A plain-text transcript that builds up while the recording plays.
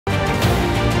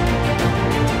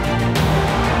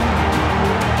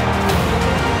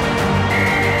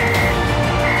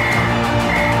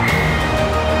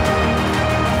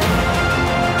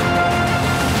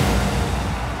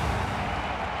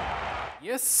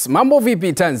Yes, mambo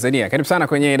vipi Tanzania? Karibu sana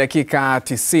kwenye dakika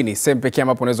 90. Sehemu pekee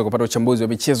ambapo unaweza kupata uchambuzi wa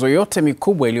michezo yote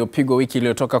mikubwa iliyopigwa wiki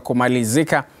iliyotoka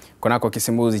kumalizika kunako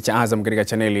kisimbuzi cha Azam katika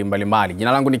chaneli mbalimbali.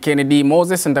 Jina langu ni Kennedy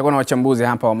Moses, nitakuwa na wachambuzi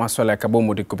hapa wa masuala ya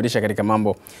kabumbu tukupitisha katika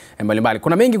mambo mbalimbali.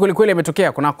 Kuna mengi kweli kweli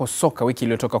yametokea kunako soka wiki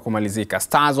iliyotoka kumalizika.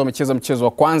 Stars wamecheza mchezo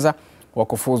wa kwanza wa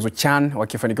kufuzu CHAN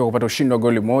wakifanikiwa kupata ushindi wa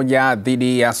goli moja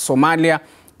dhidi ya Somalia.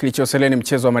 Kilichosalia ni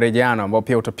mchezo wa marejeano ambao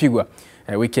pia utapigwa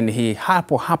weekend hii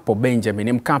hapo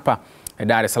Benjamin Mkapa,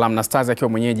 Dar es Salaam, na Stars akiwa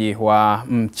mwenyeji wa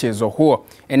mchezo huo.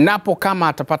 Endapo kama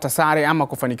atapata sare ama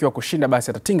kufanikiwa kushinda,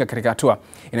 basi atatinga katika hatua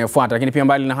inayofuata. Lakini pia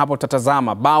mbali na hapo,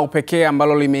 tutatazama bao pekee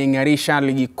ambalo limeing'arisha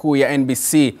ligi kuu ya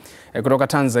NBC kutoka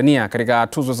Tanzania katika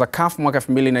tuzo za CAF mwaka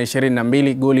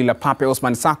 2022, goli la Pape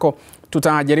Osman Sako.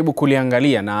 Tutajaribu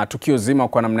kuliangalia na tukio zima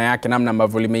kwa namna yake, namna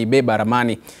ambavyo limeibeba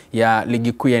ramani ya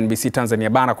ligi kuu ya NBC Tanzania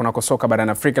bara kunako soka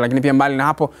barani Afrika. Lakini pia mbali na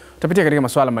hapo, tutapitia katika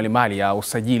masuala mbalimbali ya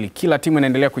usajili. Kila timu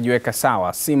inaendelea kujiweka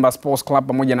sawa. Simba Sports Club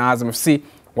pamoja na Azam FC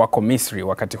wako Misri.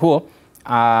 Wakati huo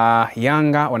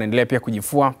Yanga wanaendelea pia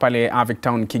kujifua pale Avic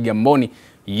Town Kigamboni.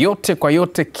 Yote kwa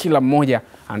yote, kila mmoja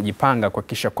anajipanga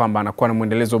kuhakikisha kwamba anakuwa na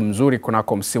muendelezo mzuri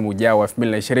kunako msimu ujao wa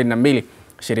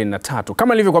 2022-2023.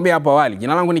 Kama nilivyokuambia hapo awali,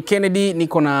 jina langu ni Kennedy,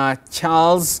 niko na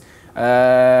Charles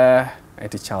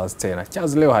Charles tena.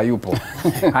 Charles leo hayupo.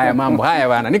 Haya mambo haya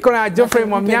bana. Niko na Geoffrey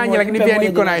Mwamnyanya, lakini pia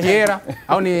niko na Hiera.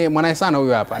 Au ni mwanae sana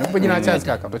huyu hapa. Nikupe jina la Charles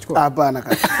kaka, utachukua? Hapana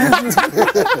kaka.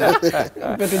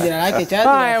 Nipe tu jina lake Charles.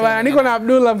 Haya bana, niko na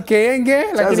Abdullah Mkeyenge,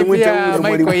 lakini pia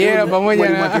Michael Hiera pamoja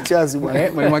na mwalimu Charles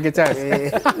bwana. Mwalimu wake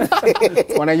Charles.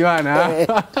 Wanajuana.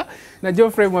 Na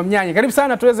Geoffrey Mwamnyanya. Karibu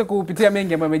sana tuweze kupitia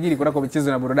mengi ambayo yamejiri kunako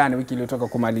michezo na burudani wiki iliyotoka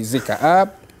kumalizika.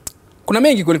 Kuna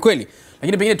mengi kweli kweli.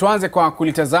 Lakini pengine tuanze kwa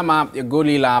kulitazama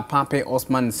goli la Pape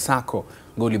Osman Sako,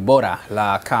 goli bora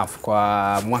la CAF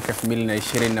kwa mwaka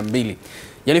 2022.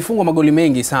 Yalifungwa magoli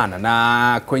mengi sana,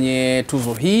 na kwenye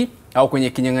tuzo hii au kwenye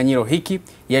kinyang'anyiro hiki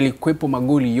yalikuwepo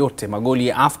magoli yote. Magoli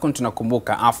ya AFCON,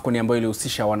 tunakumbuka AFCON ambayo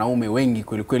ilihusisha wanaume wengi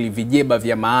kweli kweli, vijeba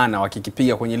vya maana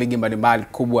wakikipiga kwenye ligi mbalimbali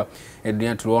kubwa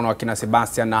dunia. Tuliona wakina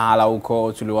Sebastian na Hala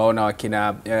huko, tuliwaona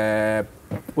wakina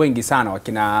wengi sana,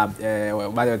 wakina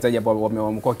baadhi ya wachezaji ambao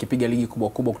wamekuwa wakipiga ligi kubwa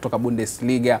kubwa kutoka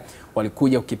Bundesliga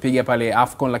walikuja kukipiga pale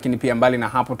AFCON. Lakini pia mbali na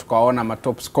hapo, tukaona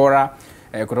matop scorer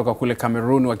kutoka kule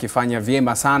Cameroon wakifanya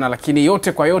vyema sana. Lakini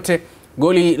yote kwa yote,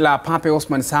 goli la Pape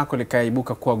Osman Sako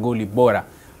likaibuka kuwa goli bora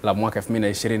la mwaka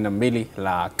 2022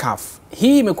 la CAF.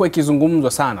 Hii imekuwa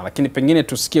ikizungumzwa sana, lakini pengine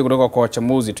tusikie kutoka kwa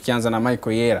wachambuzi, tukianza na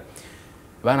Michael Hiera.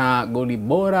 Bana, goli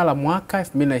bora la mwaka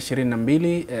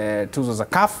 2022 tuzo za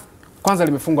CAF, kwanza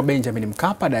limefungwa Benjamin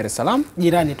Mkapa, Dar es Salaam.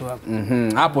 Jirani tu hapo.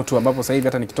 Hapo tu ambapo sasa hivi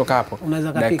hata nikitoka hapo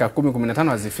dakika 10-15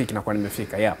 hazifiki na kwa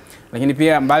nimefika. Lakini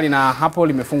pia mbali na hapo,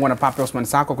 limefungwa na Pape Osman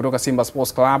Sako kutoka Simba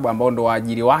Sports Club, ambao ndo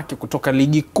waajiri wake kutoka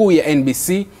ligi kuu ya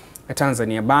NBC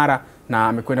Tanzania bara, na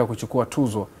amekwenda kuchukua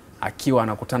tuzo akiwa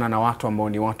anakutana na watu ambao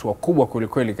ni watu wakubwa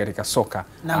kweli katika soka.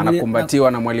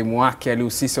 Anakumbatiwa na mwalimu wake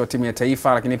Aliusisi wa timu ya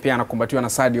taifa, lakini pia anakumbatiwa na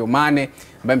Sadio Mane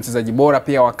ambaye mchezaji bora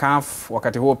pia wa CAF.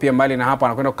 Wakati huo pia mbali na hapo,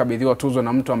 anakwenda kukabidhiwa tuzo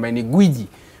na mtu ambaye ni gwiji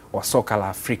wa soka la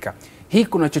Afrika. Hii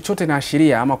kuna chochote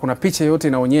inaashiria ama kuna picha yote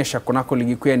inaonyesha kunako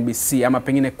ligi kuu ya NBC, ama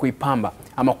pengine kuipamba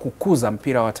ama kukuza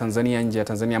mpira wa Tanzania nje ya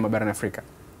Tanzania ama barani Afrika?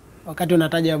 Wakati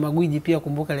unataja magwiji, pia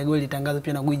kumbuka ile goli litangazwa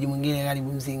pia na gwiji mwingine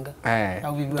Gharibu Mzinga.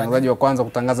 Au vipi? Mtangazaji wa kwanza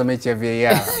kutangaza mechi ya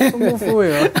VAR. Mfu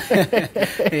huyo.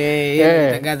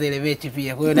 Tangaza ile mechi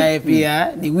pia. Kwa hiyo naye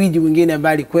pia ni gwiji mwingine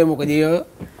ambaye alikwemo kwenye hiyo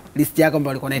list yako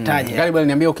ambayo alikuwa anahitaji. Gharibu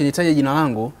aliniambia ukijitaja jina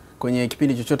langu kwenye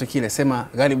kipindi chochote kile, sema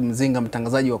Gharibu Mzinga,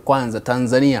 mtangazaji wa kwanza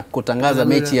Tanzania kutangaza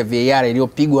mechi ya VAR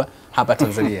iliyopigwa hapa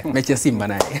Tanzania. Mechi ya Simba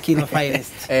naye. Kino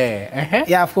finest.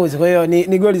 Yeah, of course. Kwa hiyo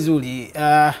ni goli zuri.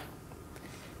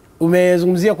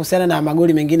 Umezungumzia kuhusiana na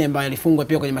magoli mengine ambayo yalifungwa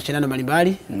pia kwenye mashindano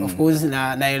mbalimbali. Of course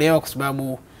naelewa, kwa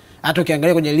sababu hata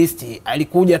ukiangalia kwenye listi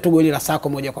alikuja tu goli la Sako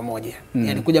moja kwa moja.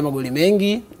 Yalikuja magoli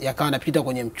mengi yakawa yanapita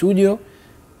kwenye mchujo,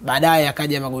 baadaye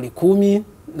yakaja magoli 10,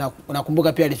 na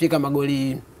unakumbuka pia alifika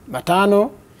magoli 5,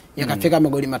 yakafika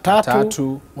magoli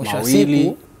 3, mwisho wa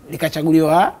siku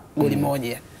likachaguliwa goli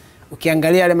moja.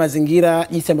 Ukiangalia yale mazingira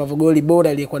jinsi ambavyo goli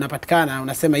bora ilikuwa inapatikana,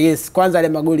 unasema yes, kwanza yale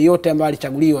magoli yote ambayo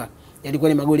alichaguliwa yalikuwa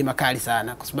ni magoli makali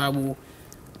sana, kwa sababu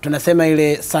tunasema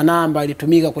ile sanaa ambayo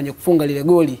ilitumika kwenye kufunga lile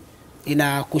goli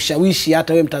inakushawishi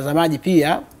hata wewe mtazamaji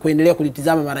pia kuendelea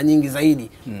kulitizama mara nyingi zaidi.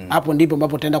 Hapo ndipo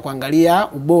ambapo utaenda kuangalia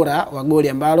ubora wa goli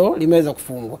ambalo limeweza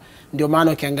kufungwa. Ndio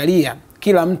maana ukiangalia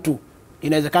kila mtu,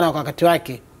 inawezekana kwa wakati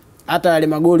wake hata yale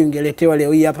magoli ungeletewa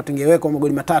leo hii hapa tungewekwa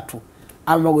magoli 3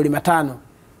 ama magoli 5,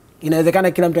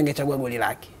 inawezekana kila mtu angechagua goli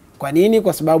lake. Kwa nini?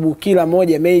 Kwa sababu kila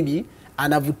mmoja maybe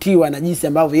anavutiwa na jinsi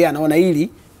ambavyo yeye anaona hili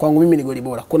kwangu mimi ni goli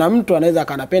bora. Kuna mtu anaweza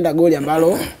akanapenda goli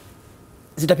ambalo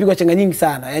zitapigwa chenga nyingi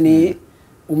sana, yani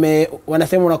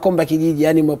wanasema unakomba kijiji,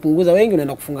 yani umepunguza wengi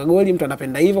unaenda kufunga goli, mtu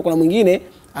anapenda hivyo. Kuna mwingine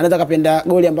anaweza kapenda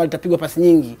goli ambalo litapigwa pasi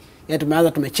nyingi, yani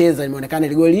tumeanza tumecheza imeonekana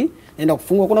ile goli naenda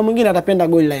kufungwa. Kuna mwingine atapenda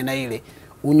goli la aina ile.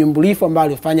 Unyumbulifu ambao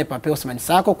alifanya Pape Ousmane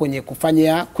Sako kwenye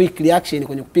kufanya quick reaction,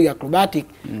 kwenye kupiga acrobatic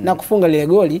na kufunga lile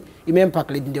goli imempa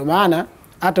credit. Ndio maana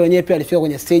hata wenyewe pia alifika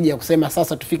kwenye stage ya kusema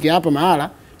sasa tufike hapa mahala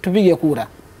tupige kura,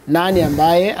 nani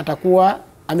ambaye atakuwa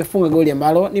amefunga goli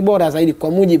ambalo ni bora zaidi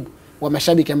kwa mujibu wa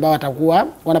mashabiki ambao watakuwa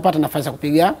wanapata nafasi ya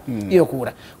kupiga hiyo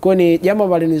kura. Kwa ni jambo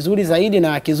ambalo ni nzuri zaidi,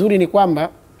 na kizuri ni kwamba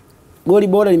goli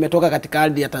bora limetoka katika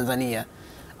ardhi ya Tanzania.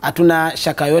 Hatuna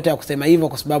shaka yote ya kusema hivyo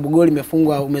kwa sababu goli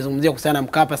limefungwa, umezungumzia kuhusiana na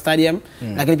Mkapa Stadium,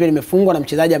 lakini pia limefungwa na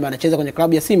mchezaji ambaye anacheza kwenye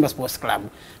klabu ya Simba Sports Club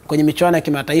kwenye michuano ya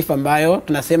kimataifa ambayo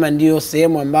tunasema ndio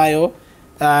sehemu ambayo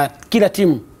kila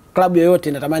timu, klabu yoyote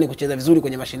inatamani kucheza vizuri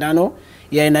kwenye mashindano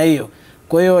ya aina hiyo.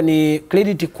 Kwa hiyo ni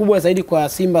credit kubwa zaidi kwa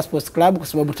Simba Sports Club kwa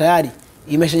sababu tayari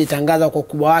imeshajitangaza kwa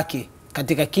ukubwa wake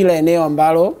katika kila eneo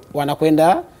ambalo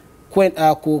wanakwenda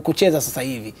kucheza sasa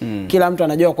hivi. Kila mtu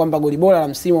anajua kwamba goli bora la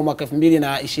msimu wa mwaka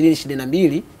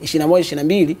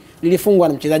 2020-2022 lilifungwa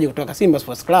na mchezaji kutoka Simba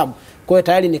Sports Club. Kwa hiyo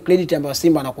tayari ni credit ambayo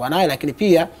Simba anakuwa nayo, lakini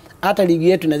pia hata ligi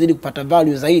yetu inazidi kupata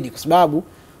value zaidi kwa sababu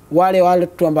wale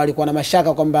watu ambao walikuwa na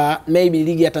mashaka kwamba maybe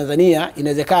ligi ya Tanzania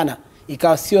inawezekana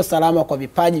ikawa sio salama kwa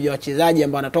vipaji vya wachezaji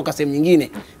ambao wanatoka sehemu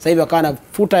nyingine, sasa hivi wakawa na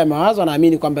futa ya mawazo,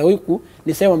 naamini kwamba huku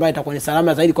ni sehemu ambayo itakuwa ni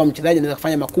salama zaidi kwa mchezaji, anaweza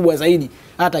kufanya makubwa zaidi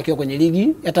hata akiwa kwenye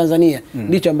ligi ya Tanzania.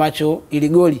 Ndicho ambacho ili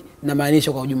goli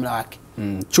linamaanisha kwa ujumla wake.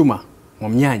 Chuma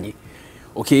Mwamnyanyi,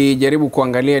 ukijaribu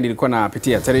kuangalia, nilikuwa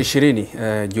napitia tarehe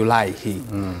 20 Julai hii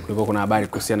kulikuwa kuna habari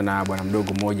kuhusiana na bwana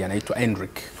mdogo mmoja anaitwa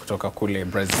Endrick kutoka kule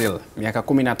Brazil. Miaka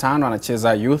 15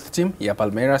 anacheza youth team ya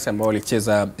Palmeiras ambao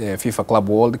walicheza FIFA Club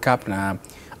World Cup na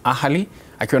Ahli.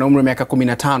 Akiwa na umri wa miaka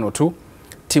 15 tu,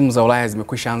 timu za Ulaya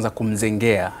zimekwisha anza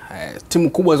kumzengea. Timu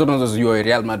kubwa zote unazozijua,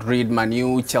 Real Madrid, Man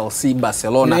U, Chelsea,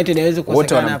 Barcelona,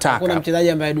 wote wanamtaka. Kuna mchezaji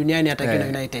ambaye duniani hataki na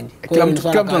United. Kila mtu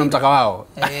anamtaka wao.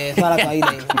 Sala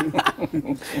kawaida hiyo.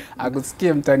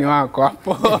 Akusikie mtani wako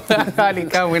hapo. Hali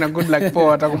kama ina good luck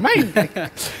for atakumaini.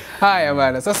 Haya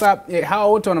bana. Sasa hawa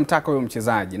wote wanamtaka huyo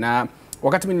mchezaji, na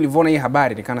wakati mimi nilivoona hii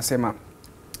habari nikanasema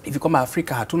hivi kwamba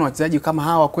Afrika hatuna wachezaji kama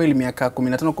hawa kweli miaka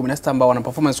 15 16 ambao wana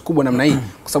performance kubwa namna hii,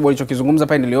 kwa sababu alichokizungumza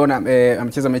pale niliona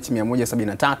amecheza mechi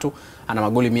 173, ana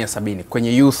magoli 170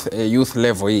 kwenye youth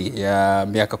level hii ya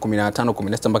miaka 15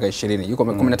 16 mpaka 20. Yuko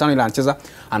 15 ila anacheza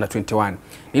under 21.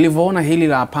 Nilivyoona hili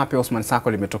la Pape Ousmane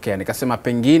Sako limetokea, nikasema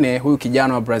pengine huyu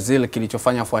kijana wa Brazil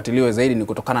kilichofanya afuatiliwe zaidi ni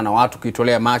kutokana na watu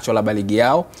kuitolea macho la baligi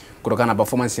yao, kutokana na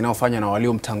performance inayofanywa na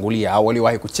waliomtangulia au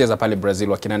waliowahi kucheza pale Brazil,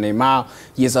 wakina Neymar,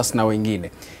 Jesus na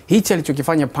wengine. Hichi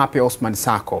alichokifanya Pape Ousmane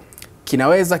Sako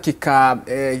kinaweza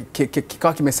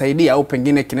kikawa kimesaidia, au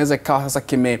pengine kinaweza kikawa sasa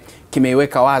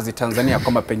kimeiweka wazi Tanzania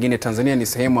kwamba pengine Tanzania ni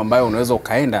sehemu ambayo unaweza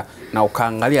ukaenda na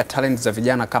ukaangalia talent za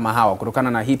vijana kama hawa,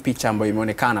 kutokana na hii picha ambayo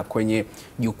imeonekana kwenye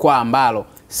jukwaa ambalo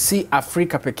si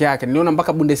Afrika peke yake. Niliona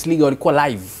mpaka Bundesliga walikuwa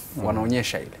live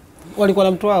wanaonyesha ile. Walikuwa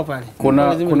na mtu wao pale.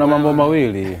 Kuna mambo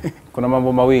mawili. Kuna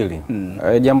mambo mawili.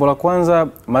 Jambo la kwanza,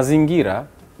 mazingira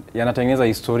yanatengeneza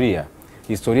historia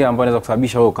ambayo inaweza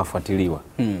kusababisha wewe ukafuatiliwa.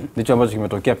 Ndicho ambacho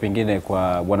kimetokea pengine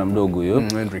kwa bwana mdogo huyo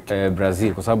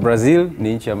Brazil, kwa sababu Brazil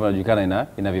ni nchi ambayo inajulikana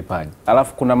ina vipaji.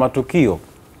 Alafu kuna matukio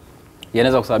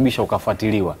yanaweza kusababisha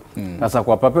ukafuatiliwa. Sasa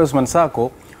kwa Pape Ousmane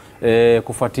Sako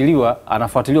kufuatiliwa,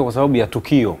 anafuatiliwa kwa sababu ya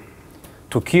tukio.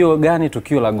 Tukio gani?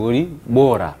 Tukio la goli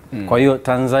bora. Kwa hiyo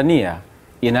Tanzania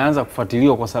inaanza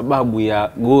kufuatiliwa kwa sababu ya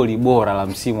goli bora la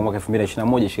msimu mwaka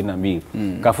 2021-22.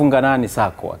 Kafunga nani?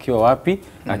 Sako. Akiwa wapi?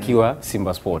 Akiwa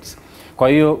Simba Sports. Kwa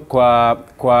hiyo kwa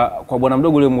bwana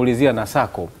mdogo uliyemuulizia na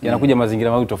Sako yanakuja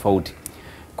mazingira mawili tofauti.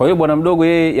 Kwa hiyo bwana mdogo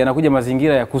yeye yanakuja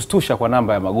mazingira ya kustusha kwa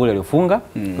namba ya magoli aliyofunga,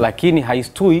 lakini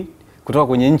haistui kutoka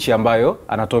kwenye nchi ambayo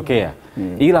anatokea.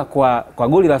 Ila kwa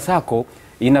goli la Sako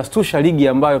inastusha ligi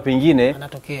ambayo pengine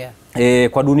anatokea.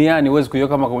 Kwa duniani huwezi kuiona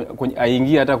kama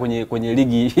aingia hata kwenye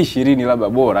ligi 20 labda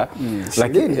bora.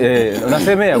 Lakini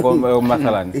unasemea kwa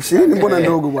mathalan 20 mbona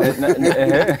ndogo bwana.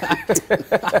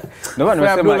 Ndio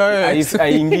maana nimesema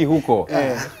aingie huko.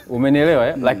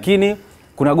 Umenielewa? Lakini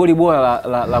kuna goli bora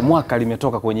la mwaka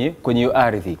limetoka kwenye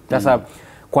ardhi. Sasa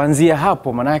kuanzia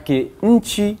hapo manake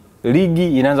nchi,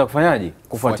 ligi inaanza kufanyaje?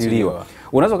 Kufuatiliwa.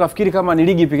 Unaweza kufikiri kama ni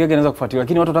ligi pekee yake inaweza kufuatiliwa,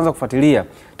 lakini watu wataanza kufuatilia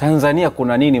Tanzania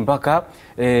kuna nini mpaka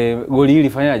goli hili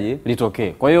fanyaje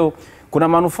litokee. Kwa hiyo kuna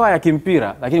manufaa ya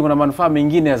kimpira, lakini kuna manufaa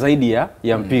mengine zaidi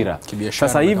ya mpira.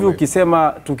 Sasa hivi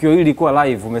ukisema tukio hili lilikuwa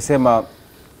live, umesema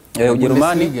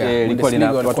Ujerumani ilikuwa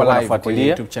watu wanafuatilia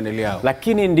YouTube channel yao.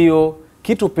 Lakini ndio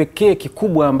kitu pekee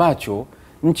kikubwa ambacho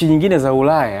nchi nyingine za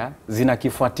Ulaya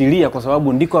zinakifuatilia, kwa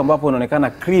sababu ndiko ambapo inaonekana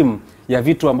cream ya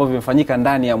vitu ambavyo vimefanyika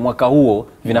ndani ya mwaka huo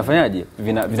vinafanyaje,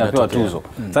 vinapewa tuzo.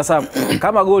 Sasa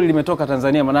kama goli limetoka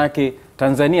Tanzania, manake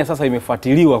Tanzania sasa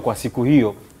imefuatiliwa kwa siku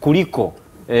hiyo kuliko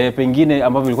pengine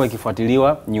ambavyo ilikuwa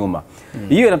ikifuatiliwa nyuma.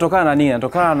 Hiyo inatokana na nini?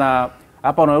 Inatokana na,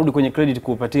 hapa unarudi kwenye credit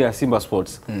kupatia Simba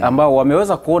Sports, ambao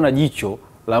wameweza kuona jicho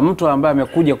la mtu ambaye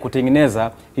amekuja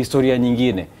kutengeneza historia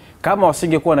nyingine. Kama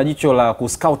wasingekuwa na jicho la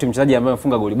kuscout mchezaji ambaye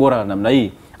amefunga goli bora na namna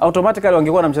hii, automatically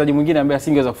wangekuwa na mchezaji mwingine ambaye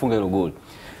asingeweza kufunga hilo goli.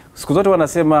 Siku zote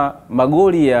wanasema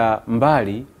magoli ya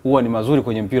mbali huwa ni mazuri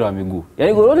kwenye mpira wa miguu.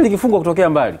 Yaani goli likifungwa kutokea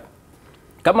mbali,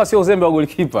 kama sio uzembe wa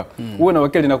golikipa, uwe na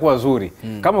wakili linakuwa zuri.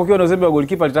 Kama ukiwa na uzembe wa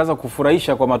golikipa, litaanza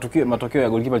kufurahisha kwa matokeo ya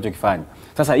golikipa alichokifanya.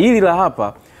 Sasa hili la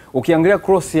hapa, ukiangalia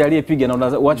cross aliyepiga na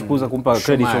unaacha kuuza kumpa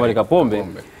credit Shomari Kapombe,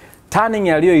 turning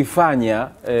aliyoifanya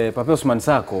Pape Ousmane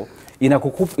Sako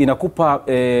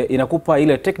inakupa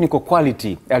ile technical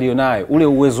quality alionayo, ule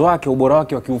uwezo wake, ubora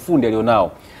wake wa kiufundi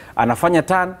alionao. Anafanya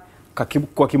turn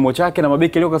kwa kimo chake na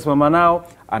mabeki leo kasimama nao,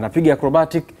 anapiga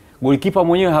acrobatic. Golikipa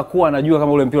mwenyewe hakuwa anajua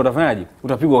kama ule mpira utafanyaje,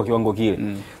 utapigwa kwa kiwango kile.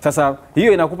 Sasa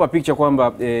hiyo inakupa picture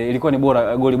kwamba ilikuwa ni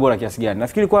bora, goli bora kiasi gani.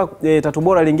 Nafikiri kwa tatu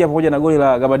bora iliingia pamoja na goli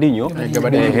la Gabadinho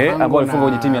ambao alifunga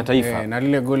kwenye timu ya taifa. Na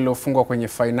lile goli lilofungwa kwenye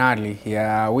finali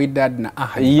ya Wydad na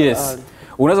Ahly. Yes.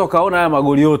 Unaweza ukaona haya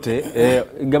magoli yote,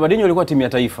 Gabadinho alikuwa timu ya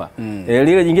taifa.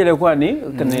 Lile jingine lilikuwa ni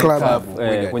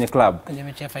kwenye club.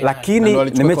 Lakini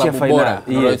ni mechi ya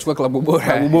finali. Anachukua klabu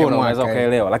bora. Unaweza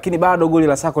ukaelewa. Lakini bado goli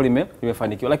la Sako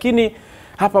limefanikiwa. Lakini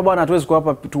hapa bwana, hatuwezi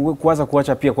kuanza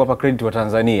kuacha pia kuwapa credit wa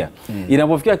Tanzania.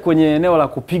 Inapofikia kwenye eneo la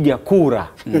kupiga kura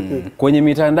kwenye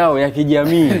mitandao ya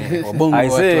kijamii,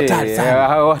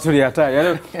 watu ni hatari.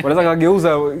 Yaani wanaweza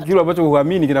kageuza kile ambacho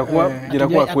huamini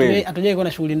kinakuwa kweli. Hatujai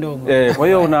kuona shughuli ndogo. Kwa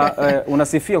hiyo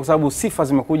unasifia kwa sababu sifa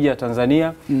zimekuja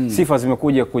Tanzania, sifa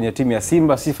zimekuja kwenye timu ya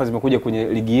Simba, sifa zimekuja kwenye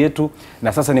ligi yetu,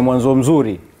 na sasa ni mwanzo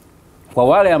mzuri kwa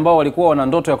wale ambao walikuwa wana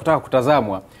ndoto ya kutaka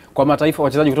kutazamwa kwa mataifa,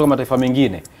 wachezaji kutoka mataifa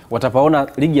mengine. Watapaona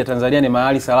ligi ya Tanzania ni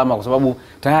mahali salama, kwa sababu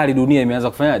tayari dunia imeanza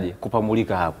kufanyaje,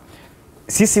 kupamulika hapo.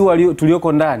 Sisi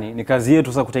tulioko ndani ni kazi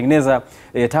yetu sasa kutengeneza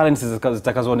talents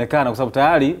zitakazoonekana, kwa sababu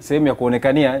tayari sehemu ya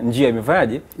kuonekania njia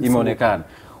imefanyaje, imeonekana.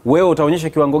 Wewe utaonyesha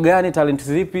kiwango gani, talent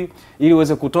zipi, ili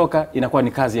uweze kutoka, inakuwa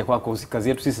ni kazi ya kwako, kazi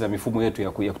yetu sisi na mifumo yetu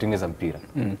ya kutengeneza mpira.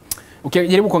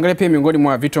 Ukijaribu kuangalia pia miongoni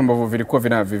mwa vitu ambavyo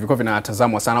vilikuwa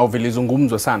vinatazamwa sana au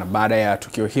vilizungumzwa sana baada ya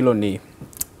tukio hilo, ni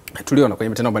tuliona kwenye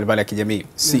mitandao mbalimbali ya kijamii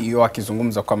CEO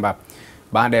akizungumza kwamba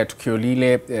baada ya tukio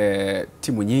lile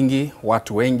timu nyingi,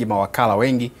 watu wengi, mawakala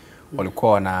wengi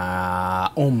walikuwa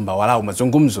wanaomba walau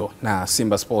mazungumzo na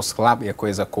Simba Sports Club ya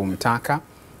kuweza kumtaka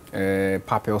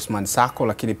Pape Ousmane Sako,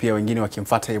 lakini pia wengine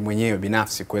wakimfuata yeye mwenyewe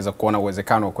binafsi kuweza kuona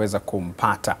uwezekano wa kuweza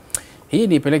kumpata. Hii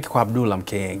ni peleki kwa Abdullah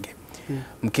Mkeenge.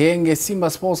 Mkeenge, Simba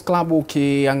Sports Club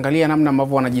ukiangalia namna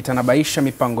ambavyo wanajitanabaisha,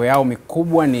 mipango yao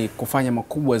mikubwa ni kufanya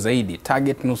makubwa zaidi.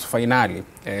 Target nusu finali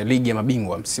ligi ya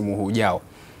mabingwa msimu huu ujao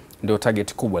ndio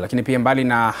target kubwa, lakini pia mbali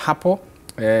na hapo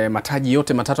mataji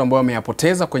yote matatu ambayo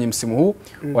wameyapoteza kwenye msimu huu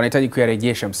wanahitaji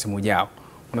kuyarejesha msimu ujao.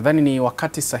 Unadhani ni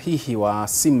wakati sahihi wa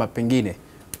Simba pengine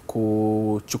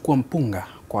kuchukua mpunga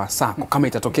kwa Sako kama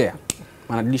itatokea?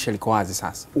 Maana dirisha liko wazi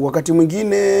sasa. Wakati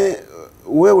mwingine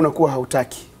wewe unakuwa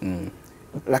hautaki.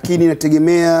 Lakini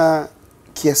inategemea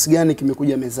kiasi gani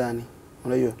kimekuja mezani.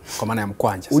 Unajua? Kwa maana ya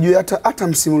mkwanja. Unajua hata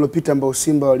msimu uliopita ambao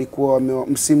Simba walikuwa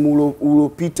msimu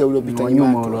uliopita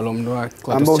nyuma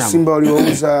ambao Simba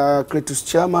waliouza Cletus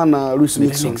Chama na Luis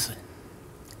Mixon.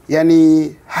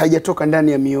 Yaani haijatoka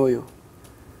ndani ya mioyo.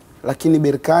 Lakini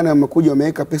Berkane wamekuja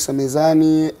wameweka pesa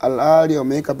mezani, Al Ahly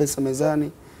wameweka pesa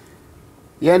mezani.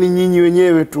 Yaani nyinyi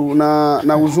wenyewe tu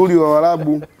na uzuri wa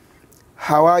Waarabu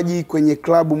hawaji kwenye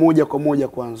klabu moja kwa moja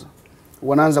kwanza.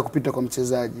 Wanaanza kupita kwa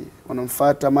mchezaji.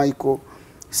 Wanamfuata Michael,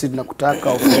 sisi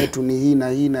tunakutaka, ofa yetu ni hii na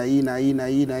hii na hii na hii na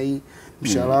hii na hii.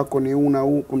 Mshahara wako ni huu na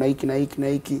huu, kuna hiki na hiki na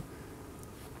hiki.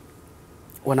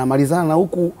 Wanamalizana na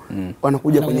huku,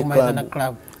 wanakuja kwenye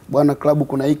klabu. Bwana klabu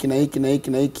kuna hiki na hiki na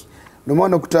hiki na hiki. Ndio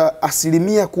maana unakuta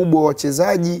asilimia kubwa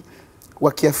wachezaji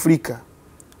wa Kiafrika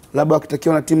labda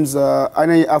wakitakiwa na timu za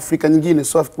Afrika nyingine,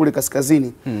 sio kule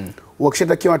kaskazini.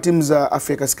 Wakishatakiwa na timu za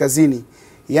Afrika kaskazini,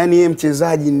 yani yeye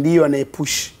mchezaji ndio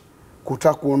anayepush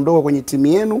kutaka kuondoka kwenye timu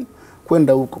yenu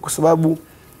kwenda huko, kwa sababu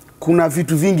kuna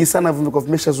vitu vingi sana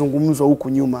vimeshazungumzwa huko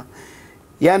nyuma.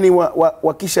 Yani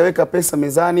wakishaweka pesa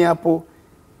mezani hapo,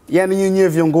 yani nyinyi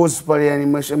viongozi pale, yani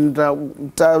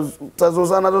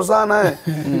mtazozana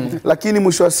lakini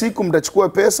mwisho wa siku mtachukua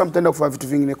pesa, mtaenda kufanya vitu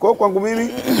vingine. Kwa kwangu mimi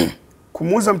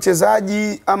kumuuza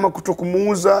mchezaji ama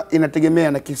kutokumuuza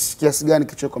inategemea na kiasi gani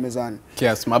kichoko mezani.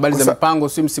 Kiasi habari za mipango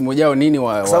si msimu ujao nini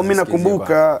wa sababu mimi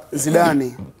nakumbuka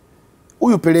Zidane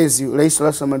huyu Perez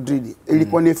rais wa Madrid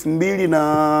ilikuwa ni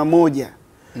 2001.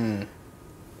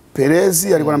 Perez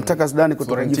alikuwa anamtaka Zidane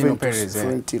kutoka Juventus.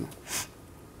 Florentino.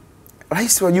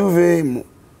 Rais wa Juve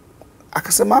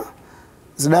akasema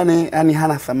Zidane yani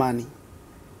hana thamani.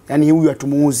 Yani huyu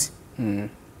atumuuzi.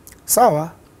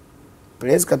 Sawa.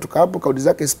 Perez katoka hapo kaudi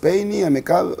zake Spain,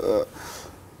 amekaa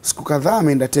siku kadhaa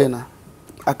ameenda tena.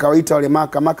 Akawaita wale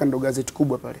Maka ndo gazeti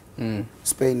kubwa pale.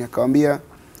 Spain akawaambia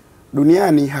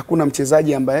duniani hakuna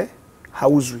mchezaji ambaye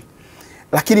hauzwi.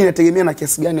 Lakini inategemea na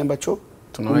kiasi gani ambacho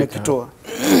umekitoa.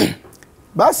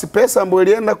 Basi pesa ambayo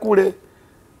ilienda kule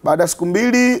baada ya siku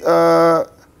 2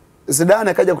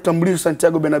 Zidane akaja kutambulishwa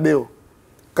Santiago Bernabeu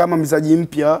kama mchezaji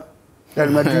mpya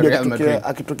Real Madrid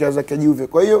akitokea zake Juve.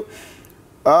 Kwa hiyo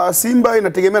Simba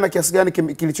inategemea na kiasi gani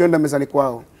kilichoenda mezani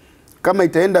kwao. Kama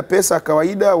itaenda pesa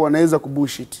kawaida wanaweza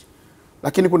kubullshit.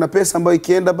 Lakini kuna pesa ambayo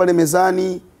ikienda pale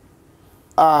mezani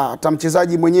hata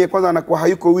mchezaji mwenyewe kwanza anakuwa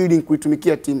hayuko willing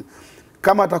kuitumikia timu.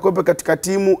 Kama atakuwepo katika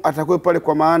timu atakuwepo pale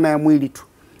kwa maana ya mwili tu.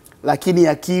 Lakini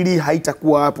akili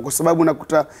haitakuwa hapo kwa sababu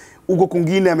nakuta huko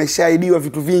kwingine ameshaidiwa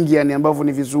vitu vingi yani ambavyo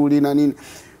ni vizuri na nini.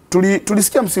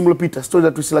 Tulisikia msimu uliopita story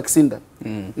za Tuisila Kisinda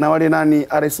na wale nani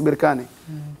RS Berkane.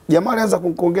 Jamaa alianza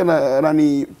kuongea na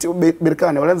nani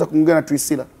Berkane, walianza kuongea na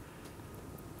Tuisila.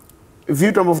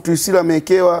 Vitu ambavyo Tuisila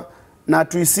amewekewa na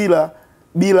Tuisila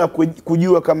bila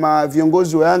kujua kama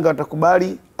viongozi wa Yanga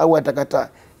watakubali au watakataa.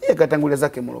 Yeye katangulia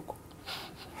zake Moroko.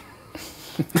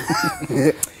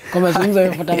 Kama zungumza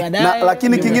yafuata baadaye.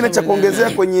 Lakini kingine cha kuongezea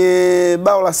kwenye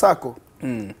bao la Sako.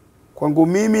 Kwangu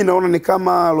mimi naona ni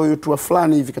kama loyotua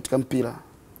fulani hivi katika mpira.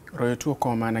 Loyotua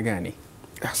kwa maana gani?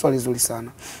 Swali zuri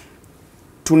sana.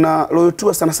 Tuna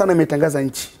loyotua sana imetangaza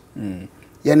nchi.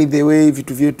 Yani the way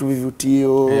vitu vyetu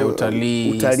vivutio,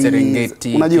 utalii,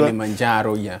 Serengeti,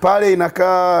 Kilimanjaro ya. Pale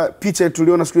inakaa picha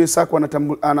tuliona siku ile Sako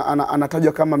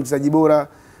anatajwa kama mchezaji bora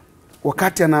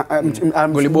wakati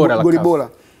goli bora.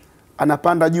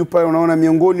 Anapanda juu pale unaona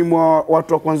miongoni mwa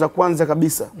watu wa kwanza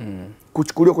kabisa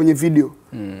kuchukuliwa kwenye video.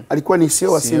 Alikuwa ni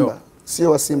CEO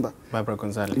wa Simba.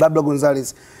 Barbara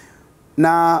Gonzalez.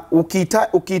 Na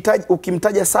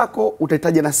ukimtaja Sako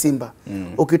utahitaja na Simba.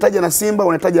 Ukitaja na Simba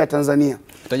unahitaja na Tanzania.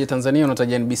 Ukitaja Tanzania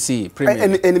unahitaja NBC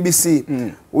Premier. NBC.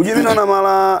 Ujue mimi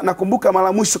nakumbuka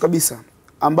mara mwisho kabisa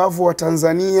ambavyo wa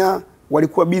Tanzania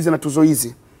walikuwa busy na tuzo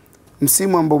hizi.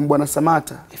 Msimu ambao bwana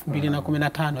Samata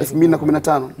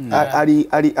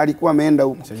 2015 alikuwa ameenda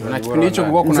huko. Na kipindi hicho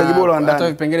kulikuwa kuna hata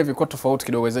vipengele vilikuwa tofauti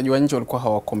kidogo, wachezaji wa nje walikuwa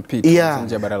hawacompete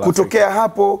nje bara la Afrika. Kutokea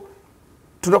hapo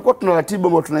tunakuwa tuna ratiba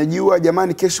ambayo tunajua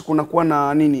jamani kesho kuna kuwa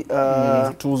na nini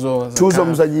tuzo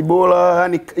mchezaji bora,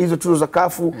 yani hizo tuzo za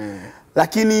kafu.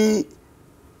 Lakini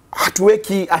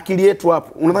hatuweki akili yetu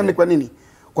hapo. Unadhani kwa nini?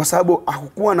 Kwa sababu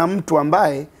hakukuwa na mtu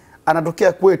ambaye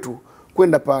anatokea kwetu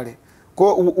kwenda pale.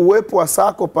 Kwa uwepo wa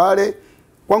Sako pale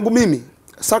kwangu mimi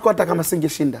Sako hata kama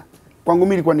singeshinda kwangu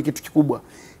mimi ilikuwa ni kitu kikubwa.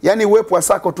 Yani uwepo wa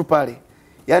Sako tu pale.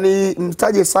 Yani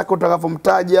mtaje Sako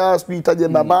utakavomtaja, sijui taje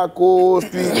babako,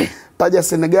 sijui taja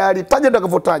Senegali, taja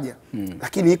utakavotaja.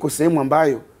 Lakini iko sehemu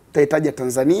ambayo utahitaja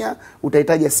Tanzania,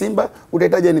 utahitaja Simba,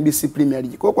 utahitaja NBC Premier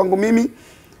League. Kwa kwangu mimi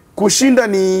kushinda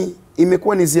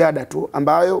imekuwa ni ziada tu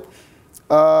ambayo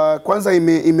kwanza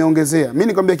imeongezea. Mimi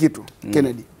nikwambia kitu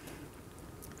Kennedy.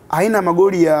 Aina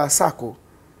magoli ya Sako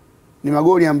ni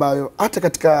magoli ambayo hata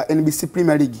katika NBC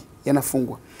Premier League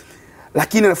yanafungwa.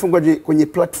 Lakini yanafungwa kwenye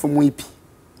platform ipi?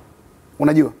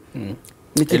 Unajua?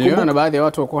 Niliona na baadhi ya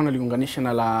watu walikuwa wanaliunganisha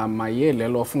na la Mayele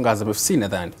aliyofunga Azam FC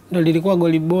nadhani. Ndio lilikuwa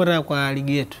goli bora kwa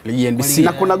ligi yetu. Ligi NBC.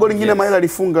 Na kuna goli lingine Mayele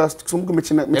alifunga sikumbuki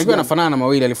mechi. Yalikuwa yanafanana na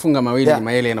mawili, alifunga mawili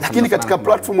Mayele yanafanana. Lakini katika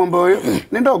platform ambayo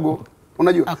ni ndogo.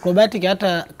 Unajua acrobatic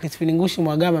hata Crispin Ngushi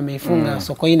Mwagama ameifunga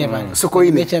Sokoine pale.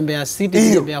 Sokoine. Mechi ya Mbeya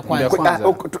City ya kwanza.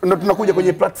 Ndio tunakuja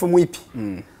kwenye platform ipi?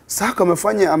 Saka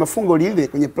amefunga ile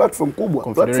kwenye platform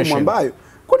kubwa, platform ambayo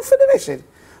Confederation.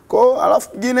 Kwa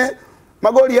alafu kingine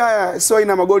magoli haya sio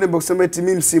ina magoli ambayo kusema eti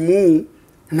mimi msimu huu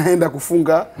naenda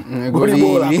kufunga goli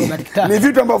bora. Ni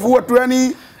vitu ambavyo huwa tu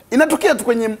yani inatokea tu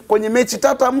kwenye mechi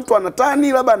tata mtu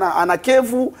anatani labda ana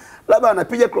kevu, labda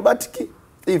anapiga acrobatic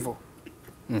hivyo.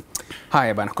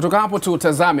 Haya bana, kutoka hapo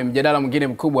tutazame mjadala mwingine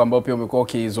mkubwa ambao pia umekuwa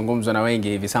ukizungumzwa na wengi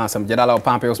hivi sasa. Mjadala wa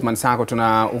Pape Ousmane Sako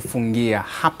tunaufungia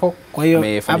hapo. Kwa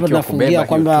hiyo hapo tunafungia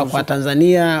kwamba kwa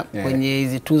Tanzania kwenye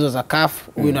hizi tuzo za CAF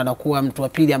huyu ndo anakuwa mtu wa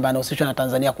pili ambaye anahusishwa na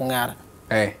Tanzania kung'ara.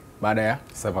 Baada ya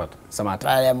Samata.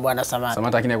 Baada ya bwana Samata.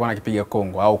 Samata lakini alikuwa anakipiga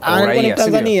Kongo au kwa raia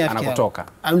sivyo anakotoka.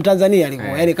 Mtanzania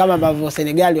alikuwa. Yaani kama ambavyo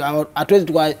Senegal hatuwezi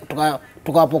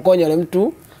tukawapokonya wale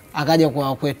mtu akaja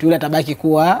kwa kwetu. Yule atabaki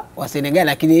kuwa wa Senegal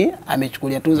lakini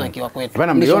amechukulia tuzo akiwa kwetu.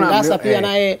 Ngasa pia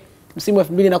naye msimu wa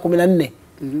 2014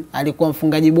 alikuwa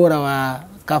mfungaji bora wa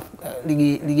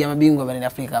ligi ya mabingwa barani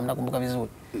Afrika, mnakumbuka vizuri.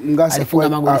 Ngasa alifunga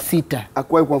magoli 6.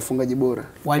 Hakuwahi kuwa mfungaji bora.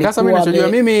 Ngasa mimi ninachojua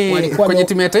mimi kwenye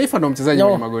timu ya taifa ndo mchezaji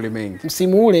mwenye magoli mengi.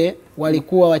 Msimu ule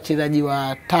walikuwa wachezaji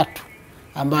watatu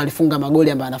ambao alifunga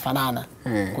magoli ambayo yanafanana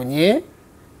kwenye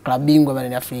klabu bingwa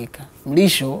barani Afrika.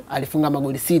 Mlisho alifunga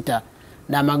magoli 6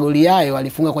 na magoli hayo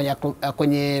alifunga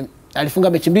kwenye alifunga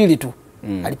mechi 2 tu.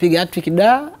 Alipiga hat-trick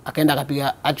akaenda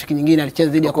akapiga hat-trick nyingine,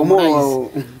 alicheza dhidi ya Comoros.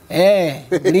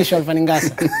 Mlisho alifanya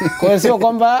Ngasa. Kwa hiyo sio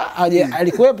kwamba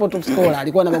alikuwepo top scorer,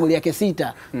 alikuwa na magoli yake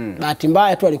 6. Bahati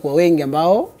mbaya tu alikuwa wengi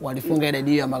ambao walifunga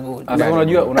idadi ya magoli.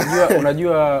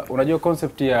 Unajua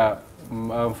concept ya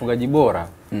mfungaji bora.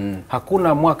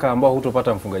 Hakuna mwaka ambao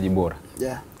hutopata mfungaji bora.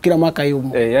 Kila mwaka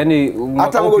yumo. Yani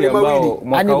hata magoli mawili.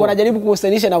 Hadi kwa najaribu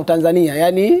kuhusanisha na Tanzania.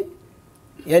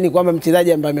 Yani kwamba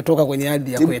mchezaji ambaye ametoka kwenye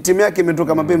ardhi ya kwetu. Timu yake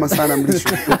imetoka mapema sana Mlisho.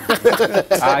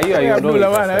 Hiyo ndio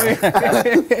bwana.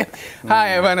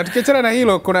 Haya bwana, tukiachana na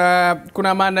hilo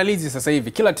kuna maandalizi sasa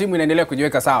hivi. Kila timu inaendelea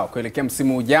kujiweka sawa kuelekea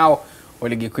msimu ujao wa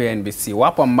ligi kuu ya NBC.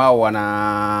 Wapo ambao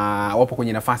wapo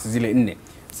kwenye nafasi zile 4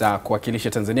 za kuwakilisha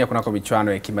Tanzania kunako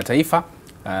michuano ya kimataifa.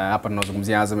 Hapa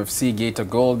tunazungumzia Azam FC, Geita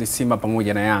Gold, Simba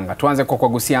pamoja na Yanga. Tuanze kwa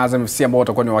kugusia Azam FC ambao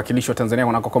watakuwa ni wawakilishi wa Tanzania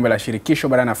kunako kombe la shirikisho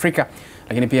barani Afrika,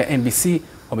 lakini pia NBC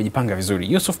wamejipanga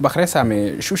vizuri. Yusuf Bakhresa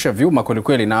ameshusha vyuma kweli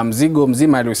kweli na mzigo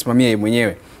mzima aliosimamia yeye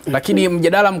mwenyewe. Lakini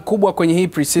mjadala mkubwa kwenye hii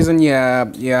pre-season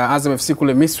ya Azam FC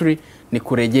kule Misri ni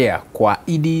kurejea kwa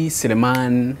Idi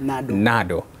Seleman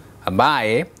Nado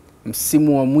ambaye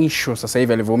msimu wa mwisho sasa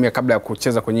hivi alivyoumia kabla ya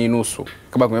kucheza kwenye nusu,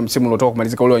 kabla ya msimu uliotoka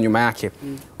kumalizika ule wa nyuma yake,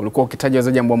 ulikuwa ukitaja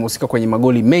wachezaji ambao wamehusika kwenye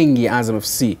magoli mengi Azam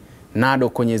FC. Nado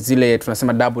kwenye zile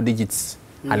tunasema double digits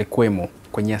alikuwemo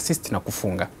kwenye assist na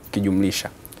kufunga kijumlisha.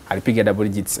 Alipiga double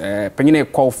digits. Pengine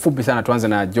kwa ufupi sana tuanze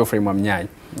na Geoffrey Mwamnyaji.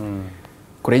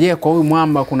 Kurejea kwa huyu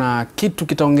mwamba kuna kitu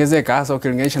kitaongezeka hasa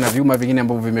ukilinganisha na vyuma vingine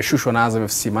ambavyo vimeshushwa na Azam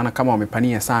FC, maana kama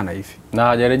wamepania sana hivi. Na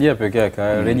hajarejea peke yake,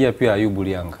 rejea pia Ayubu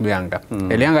Lianga.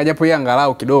 Lianga japo Yanga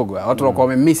lao kidogo, watu walikuwa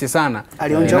wamemisi sana.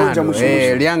 Alionja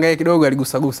mwisho. Lianga yeye kidogo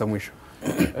aligusagusa mwisho.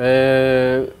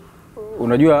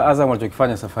 Unajua Azam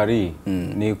walichokifanya safari hii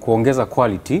ni kuongeza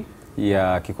quality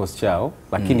ya kikosi chao,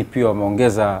 lakini pia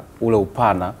wameongeza ule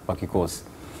upana wa kikosi.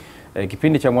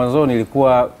 Kipindi cha mwanzoni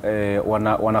ilikuwa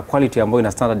wana quality ambayo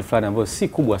ina standard fulani ambayo si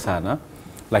kubwa sana,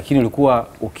 lakini ulikuwa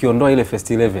ukiondoa ile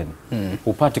first 11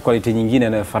 upate quality nyingine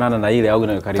inayofanana na ile au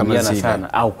inayokaribiana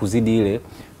sana au kuzidi ile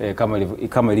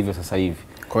kama ilivyo sasa hivi.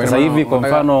 Sasa hivi kwa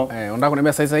mfano unataka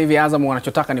kuniambia sasa hivi Azam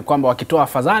wanachotaka ni kwamba wakitoa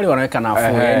afadhali wanaweka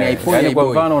nafuu, yani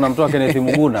kwa mfano unamtoa Kenneth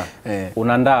Muguna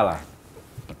unandala.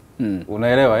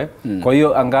 Unaelewa Kwa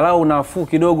hiyo angalau nafuu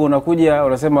kidogo, unakuja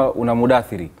unasema una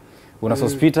Mudathiri, una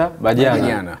Sospita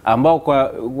Bajana ambao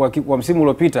kwa msimu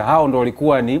uliopita hao ndio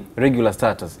walikuwa ni regular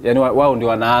starters, yani wao ndio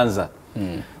wanaanza.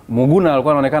 Muguna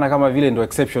alikuwa anaonekana kama vile ndio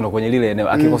exceptional kwenye lile eneo,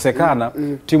 akikosekana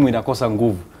timu inakosa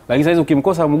nguvu. Lakini sasa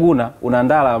ukimkosa Muguna una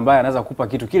Ndala ambaye anaweza kukupa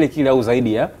kitu kile kile au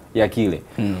zaidi ya kile.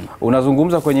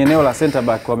 Unazungumza kwenye eneo la center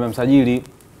back wamemsajili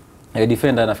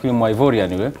defender nafikiri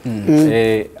Ivorian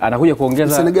yule. Anakuja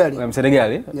kuongeza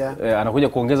Msenegali. Anakuja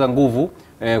kuongeza nguvu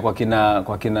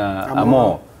kwa kina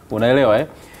Amo. Unaelewa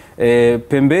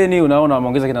pembeni unaona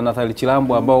wameongeza kina Nathali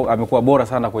Chilambo ambao amekuwa bora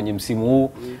sana kwenye msimu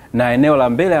huu, na eneo la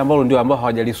mbele ambalo ndio ambao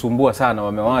hawajalisumbua sana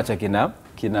wamewaacha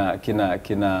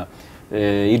kina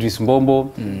Idris Mbombo,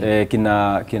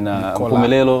 kina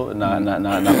Mpumelelo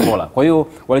na Kola. Kwa hiyo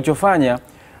walichofanya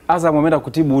Azam wameenda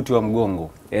kutibu uti wa mgongo.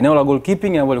 Eneo la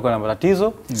goalkeeping ambalo lilikuwa na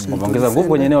matatizo, wameongeza nguvu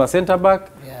kwenye eneo la center back,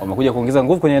 wamekuja kuongeza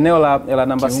nguvu kwenye eneo la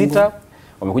namba 6,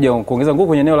 wamekuja kuongeza nguvu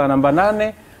kwenye eneo la namba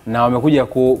 8 na wamekuja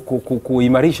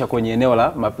kuimarisha kwenye eneo la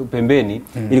pembeni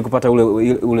ili kupata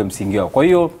ule msingi wao. Kwa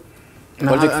hiyo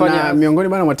walichofanya miongoni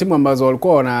mwa timu ambazo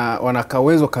walikuwa wana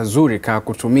kawezo kazuri ka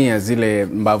kutumia zile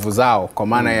mbavu zao kwa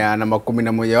maana ya namba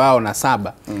 11 wao na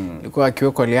 7 ilikuwa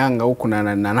akiwekwa Lianga huku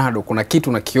na Nado, kuna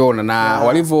kitu nakiona na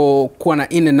walivyokuwa na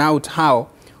in and out hao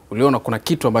uliona kuna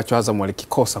kitu ambacho Azam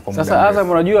walikikosa kwa muda. Sasa Azam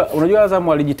unajua Azam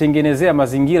walijitengenezea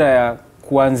mazingira ya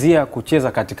kuanzia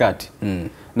kucheza katikati.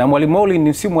 Na mwalimu Mauli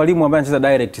ni si mwalimu ambaye anacheza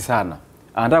direct sana.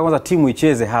 Anataka kwanza timu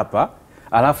icheze hapa,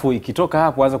 alafu ikitoka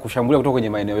hapo aanze kushambulia kutoka kwenye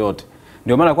maeneo yote.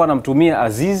 Ndio maana alikuwa anamtumia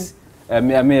Aziz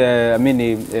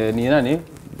ni nani?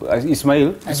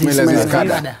 Ismail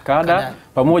Kada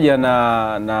pamoja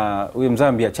na huyo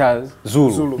Mzambia Charles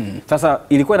Zulu. Sasa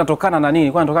ilikuwa inatokana na nini?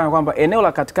 Ilikuwa inatokana kwamba eneo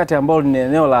la katikati ambalo ni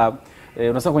eneo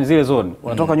unasema kwenye zile zone,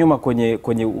 unatoka nyuma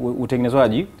kwenye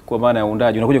utengenezwaji kwa maana ya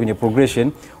uundaji, unakuja kwenye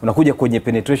progression, unakuja kwenye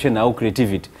penetration au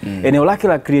creativity. Eneo lake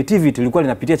la creativity lilikuwa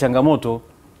linapitia changamoto.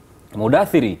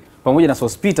 Mudathiri pamoja na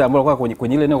Sospita ambao walikuwa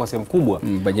kwenye ile eneo kwa sehemu kubwa,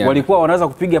 walikuwa wanaweza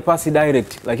kupiga pasi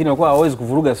direct, lakini walikuwa hawawezi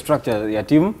kuvuruga structure ya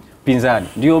timu pinzani.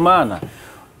 Ndio maana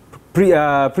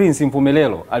Prince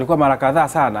Mpumelelo alikuwa mara kadhaa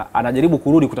sana anajaribu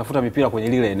kurudi kutafuta mipira kwenye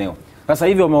lile eneo. Sasa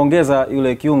hivi wameongeza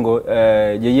yule kiungo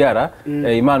JR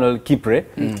Emmanuel Kipre,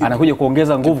 anakuja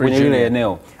kuongeza nguvu kwenye lile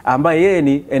eneo, ambaye yeye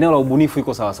ni eneo la ubunifu,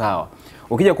 iko sawa sawa.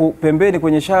 Ukija pembeni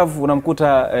kwenye shavu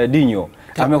unamkuta Dinyo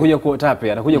amekuja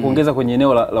Tape, anakuja kuongeza kwenye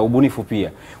eneo la ubunifu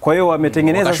pia. Kwa hiyo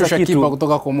wametengeneza sasa kitu kipa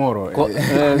kutoka Komoro.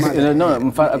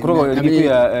 Kutoka ligi kuu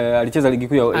ya alicheza ligi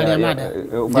kuu ya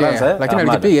Ufaransa, lakini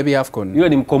alikipiga pia AFCON. Yule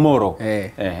ni Mkomoro.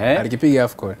 Alikipiga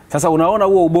AFCON. Sasa unaona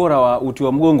huo ubora wa uti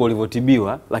wa mgongo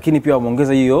ulivyotibiwa, lakini pia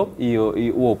wameongeza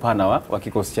huo upana wa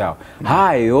kikosi chao.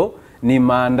 Hayo ni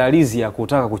maandalizi ya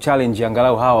kutaka kuchallenge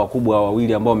angalau hawa wakubwa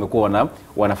wawili ambao wamekuwa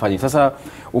wanafanya. Sasa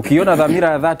ukiona dhamira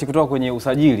ya dhati kutoka kwenye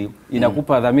usajili,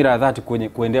 inakupa dhamira ya dhati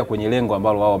kuendea kwenye lengo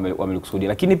ambalo wao wamelikusudia.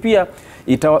 Lakini pia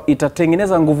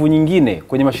itatengeneza nguvu nyingine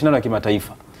kwenye mashindano ya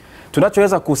kimataifa.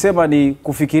 Tunachoweza kusema ni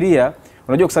kufikiria,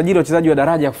 unajua kusajili wachezaji wa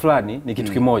daraja fulani ni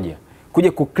kitu kimoja,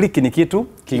 kuja kuclick ni kitu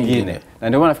kingine. Na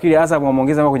ndio maana nafikiri Azam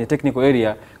wameongeza kwenye technical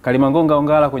area, Kalimangonga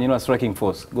Ongala kwenye eneo la striking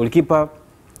force,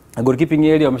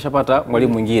 goalkeeping area wameshapata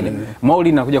mwalimu mwingine.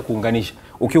 Maulid anakuja kuunganisha.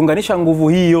 Ukiunganisha nguvu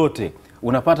hii yote,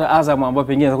 unapata Azam ambayo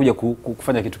pengine anakuja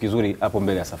kufanya kitu kizuri hapo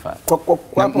mbele ya safari.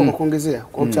 Kwa hapo kuongezea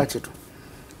kwa uchache tu.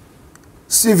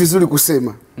 Si vizuri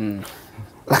kusema.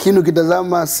 Lakini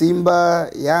ukitazama Simba,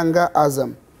 Yanga,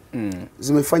 Azam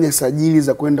zimefanya sajili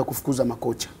za kwenda kufukuza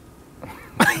makocha.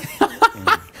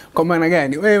 Kwa maana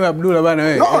gani? Wewe Abdullah bana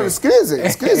wewe. No,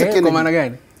 sikilize Kennedy. Kwa maana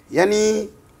gani? Yaani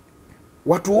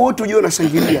watu wote ujue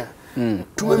wanashangilia.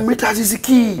 Tumemleta Aziz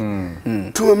Ki.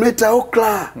 Tumemleta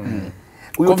Okla.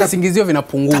 Kwa visingizio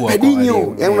vinapungua kwa wale.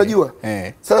 Yaani unajua?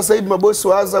 Sasa hivi mabosi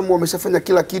wa Azam wameshafanya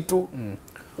kila kitu.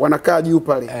 Wanakaa juu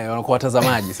pale. Wanakuwa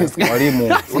watazamaji sasa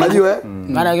walimu. Unajua?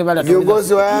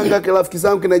 Viongozi wa Yanga, rafiki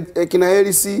zangu kina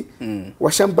Elisi,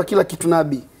 washampa kila kitu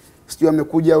Nabi. Sijui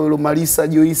amekuja yule Marisa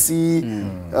Joisi,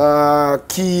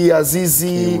 Ki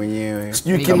Azizi,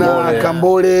 sijui kina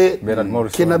Kambole,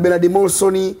 kina Bernard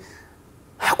Morrison.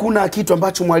 Hakuna kitu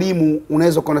ambacho mwalimu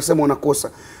unaweza kunasema unakosa.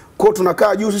 Kwa hiyo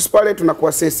tunakaa juu sisi pale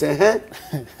tunakuassess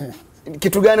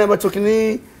kitu gani ambacho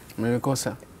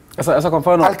mmekosa. Sasa kwa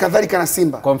mfano alikadhalika na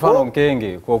Simba. Kwa mfano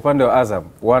Mkenge kwa upande wa Azam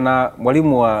wana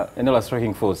mwalimu wa eneo la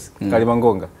striking force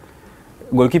Kalimangonga.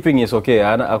 Goalkeeping is okay,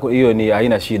 hiyo ni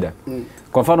haina shida.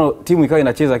 Kwa mfano timu ikawa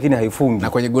inacheza lakini haifungi. Na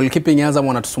kwenye goalkeeping Azam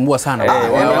wanatusumbua sana.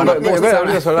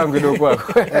 Wanauliza swali langu kidogo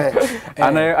kwako.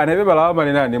 Anabeba lawama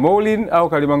ni nani? Maulid au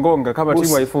Kalimangonga kama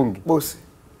timu haifungi? Bosi.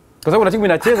 Kwa sababu na timu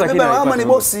inacheza lakini lawama ni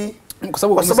bosi.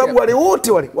 Kwa sababu wale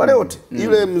wote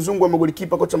yule mzungu wa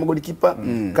magolikipa, kocha magolikipa,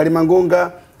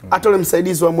 Kalimangonga, hata yule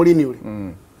msaidizi wa Molini yule.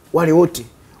 Wale wote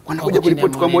wanakuja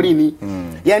kuripoti kwa Molini.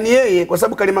 Yaani yeye kwa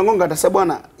sababu Kalimangonga atasema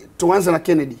bwana tuanze na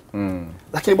Kennedy.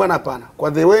 Lakini bwana hapana.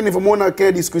 Kwa the way nilivyomuona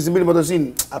Kennedy siku hizi mbili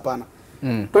matozini, hapana.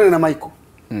 Twende na Michael.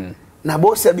 Na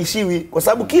bosi abishiwi kwa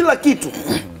sababu kila kitu.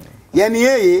 Yaani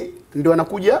yeye ndio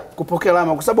anakuja kupokea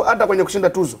alama kwa sababu hata kwenye kushinda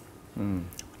tuzo.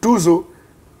 Tuzo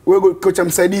wewe kocha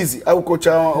msaidizi au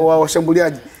kocha wa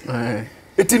washambuliaji.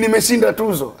 Eti nimeshinda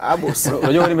tuzo. Bosi.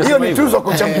 Hiyo ni tuzo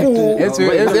kocha mkuu.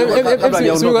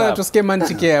 Sio tusikie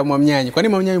mantiki ya Mwamnyanyi. Kwa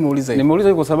nini Mwamnyanyi muuliza hivi?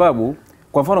 Nimeuliza kwa sababu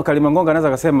kwa mfano Kalimangonga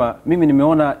anaweza kusema mimi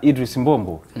nimeona Idris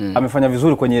Mbombo amefanya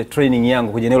vizuri kwenye training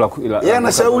yangu kwenye eneo la yeye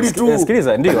anashauri tu.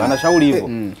 Sikiliza, ndio anashauri hivyo.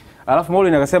 Alafu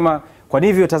Maulid akasema kwa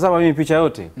hivyo tazama mimi picha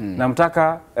yote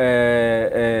namtaka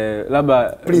labda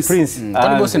Prince.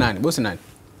 Kwani bosi nani? Bosi nani?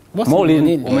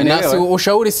 Maulid umenasi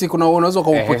ushauri si kuna unaweza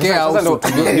kuupokea au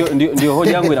ndio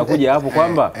hoja yangu inakuja hapo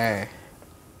kwamba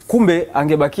kumbe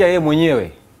angebakia yeye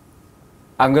mwenyewe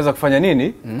angeweza kufanya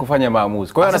nini? Kufanya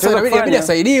maamuzi. Kwa hiyo anataka inabidi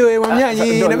asaidiwe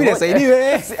Mwamnyanyi, inabidi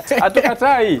asaidiwe.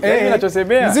 Hatukatai. Mimi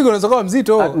ninachosemea. Mzigo unaweza kuwa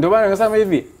mzito. Ndio maana nikasema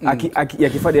hivi,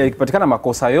 yakipatikana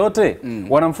makosa yote,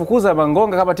 wanamfukuza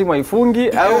Mangonga kama timu haifungi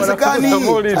au wanafukuza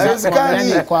Maulid.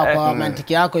 Haiwezekani. Kwa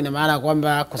mantiki yako ina maana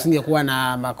kwamba kusingekuwa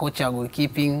na makocha wa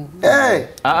goalkeeping.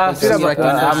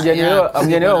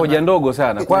 Hamjanielewa hoja ndogo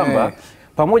sana kwamba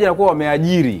pamoja na kuwa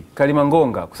wameajiri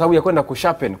Kalimangonga kwa sababu ya kwenda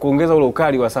kusharpen kuongeza ule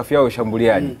ukali wa safu yao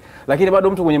ushambuliaji, lakini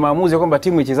bado mtu mwenye maamuzi ya kwamba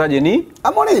timu ichezaje ni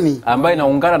Amoneni ambaye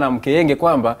naungana na Mkeyenge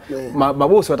kwamba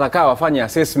mabosi watakaa wafanye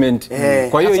assessment.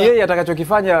 Kwa hiyo yeye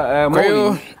atakachokifanya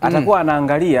Maulid atakuwa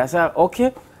anaangalia sasa okay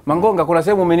Mangonga kuna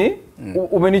sehemu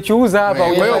umenichuuza hapa,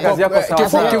 Kwa hiyo kazi yako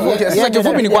sawa.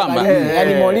 kifupi ni kwamba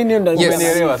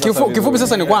kifupi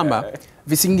sasa ni kwamba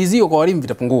visingizio kwa walimu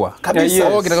vitapungua kabisa.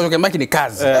 Wao kitakachobaki ni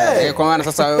kazi. Kwa maana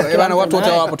sasa bana, watu wote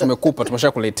hapo tumekupa,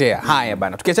 tumeshakuletea. Haya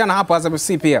bana, tukiachana hapo, Azam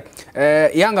FC pia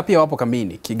Yanga pia wapo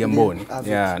kambini Kigamboni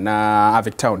na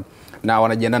Avic Town na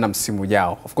wanajiandaa na msimu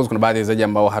ujao. Of course kuna baadhi ya wachezaji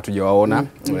ambao hatujawaona.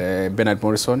 Bernard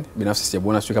Morrison binafsi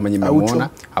sijamuona, sio kama nyinyi mmemuona.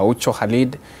 Aucho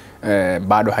Khalid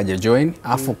bado hajajoin.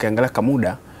 Afu ukiangalia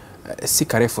kamuda si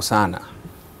karefu sana.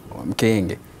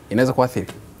 Mkenge inaweza kuathiri.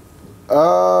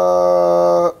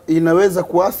 Inaweza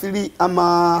kuathiri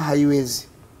ama haiwezi.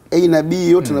 A na B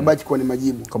yote nabaki kwa ni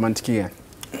majibu. Kwa mantikia.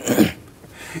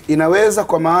 Inaweza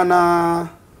kwa maana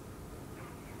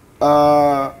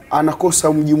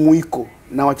anakosa mjumuiko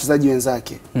na wachezaji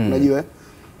wenzake. Unajua?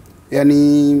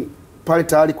 Yaani pale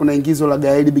tayari kuna ingizo la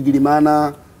Gaeli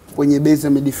Bigirimana kwenye base ya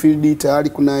midfield, tayari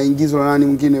kuna ingizo la nani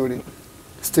mwingine yule?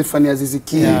 Stefan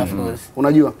Aziziki.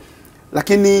 Unajua?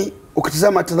 Lakini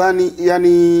ukitazama tadhani,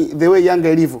 yani the way Yanga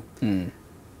ilivyo,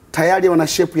 tayari wana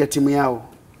shape ya timu yao.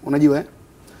 Unajua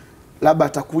labda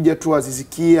atakuja tu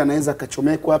Aziziki, anaweza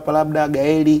akachomekwa hapa, labda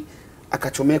Gaeli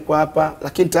akachomekwa hapa,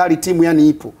 lakini tayari timu yani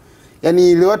ipo.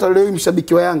 Yani leo hata leo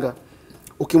mshabiki wa Yanga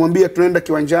ukimwambia tunaenda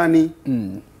kiwanjani,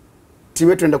 timu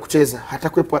yetu inaenda kucheza,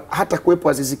 hata kuepo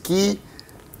Aziziki,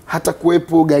 hata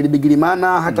kuepo Gaeli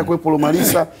Bigirimana, hata kuepo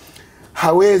Lomalisa,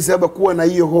 hawezi haba kuwa na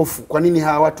hiyo hofu. Kwa nini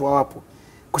hawa watu hawapo?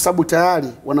 Kwa sababu tayari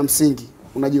wana msingi.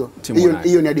 Unajua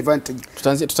hiyo ni advantage.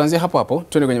 Tutaanzia hapo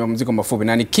tuende kwenye mapumziko mafupi,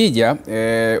 na nikija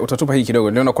utatupa hii kidogo.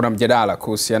 Niliona kuna mjadala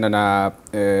kuhusiana na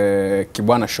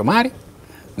Kibwana Shomari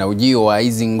na ujio wa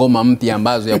hizi ngoma mpya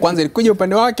ambazo ya kwanza ilikuja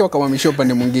upande wake wakamhamishia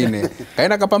upande mwingine,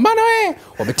 kaenda kapambana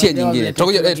wametia nyingine.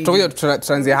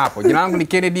 Tutaanzia hapo. Jina langu ni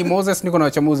Kennedy Moses, niko na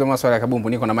wachambuzi wa masuala ya kabumbu,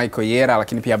 niko na Michael Yera,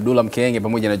 lakini pia Abdullah Mkenge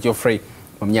pamoja na Geoffrey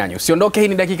Mnyanyo. Usiondoke, hii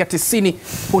ni dakika 90,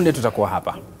 punde tutakuwa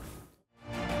hapa.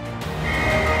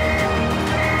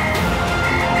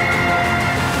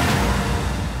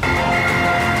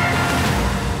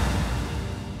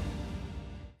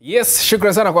 Yes,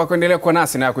 shukrani sana kwa kuendelea kwa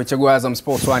nasi na kuichagua Azam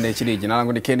Sports 1 HD. Jina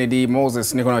langu ni Kennedy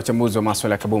Moses, niko na wachambuzi wa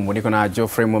masuala ya kabumbu. Niko na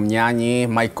Geoffrey Mnyanyi,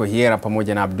 Michael Yera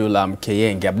pamoja na Abdullah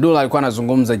Mkenge. Abdullah alikuwa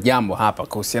anazungumza jambo hapa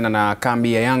kuhusiana na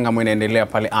kambi ya Yanga ambayo inaendelea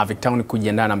pale Avic Town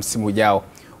kujiandaa na msimu ujao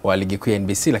wa ligi kuu ya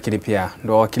NBC, lakini pia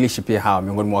ndio wawakilishi pia hawa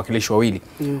miongoni mwa wawakilishi wawili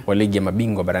wa ligi ya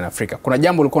mabingwa barani Afrika. Kuna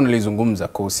jambo ulikuwa unalizungumza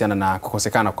kuhusiana na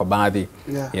kukosekana kwa baadhi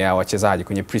ya wachezaji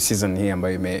kwenye pre-season hii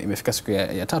ambayo imefika siku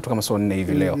ya 3 kama sio 4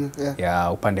 hivi leo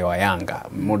ya upande wa Yanga.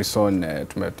 Morrison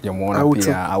tumemuona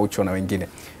pia Aucho na wengine.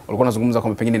 Ulikuwa unazungumza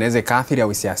kwamba pengine inaweza ikaathiri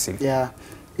au isiasili.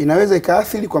 Inaweza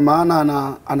ikaathiri kwa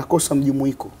maana anakosa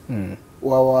mjumuiko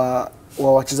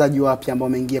wa wachezaji wapya ambao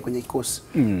wameingia kwenye kikosi.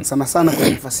 Sana sana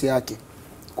kwenye nafasi yake.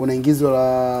 Kuna ingizo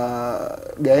la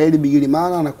Gaeli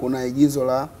Bigirimana na kuna ingizo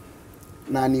la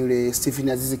nani yule Stefan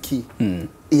Aziziki.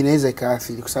 Inaweza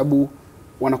ikaathiri kwa sababu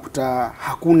wanakuta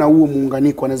hakuna huo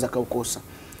muunganiko, anaweza kaukosa.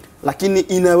 Lakini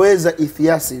inaweza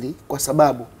ithiasili kwa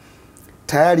sababu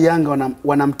tayari Yanga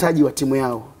wana mtaji wa timu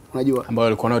yao, unajua, ambao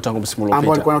walikuwa nao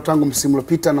tangu msimu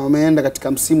uliopita na wameenda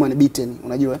katika msimu unbeaten,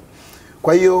 unajua.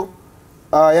 Kwa hiyo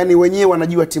yani wenyewe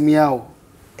wanajua timu yao.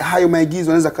 Hayo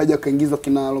maigizo anaweza kaja kaingizwa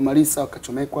kina Lomalisa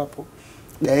wakachomekwa hapo,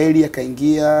 Gaeli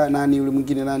akaingia, nani yule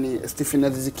mwingine nani Stefan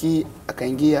Aziziki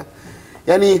akaingia.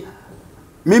 Yani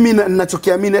mimi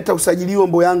ninachokiamini hata usajili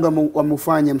ambao Yanga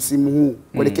wameufanya msimu huu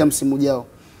kuelekea msimu ujao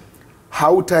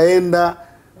hautaenda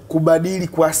kubadili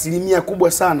kwa asilimia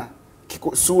kubwa sana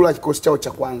sura kikosi chao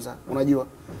cha kwanza. Unajua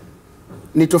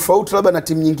ni tofauti labda na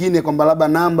timu nyingine kwamba labda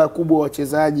namba kubwa wa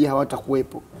wachezaji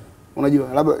hawatakuwepo. Unajua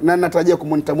labda nani natarajia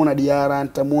kumuona Diara,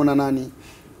 nitamuona nani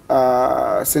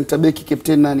center back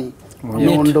captain nani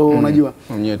Nondo, unajua.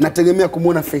 Nategemea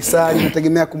kumuona Faisali,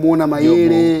 nategemea kumuona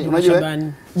Mayele, unajua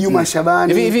Juma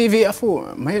Shabani. Hivi afu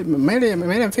Mayele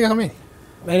amefika kama hivi?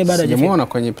 Mayele bado hajafika. Nimeona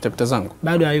kwenye pitapita zangu.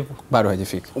 Bado hayupo. Bado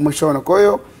hajafika. Umeshaona. Kwa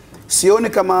hiyo sioni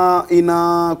kama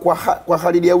ina kwa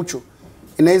Khalid Aucho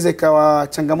inaweza ikawa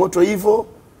changamoto hivyo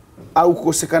au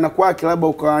kukosekana kwake,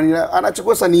 labda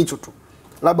anachokosa ni hicho tu.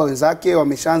 Labda wenzake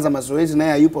wameshaanza mazoezi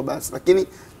naye hayupo basi, lakini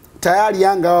tayari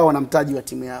Yanga wao wana mtaji wa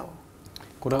timu yao.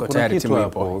 Kuna kitu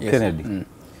hapo Kennedy.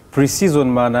 Pre-season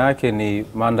maana yake ni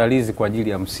maandalizi kwa ajili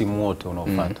ya msimu wote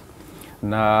unaofuata.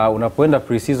 Na unapoenda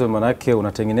pre-season manake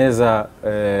unatengeneza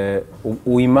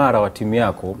uimara wa timu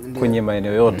yako kwenye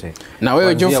maeneo yote. Na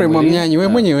wewe Geoffrey Mwamnyanyi,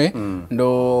 wewe mwenyewe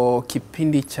ndo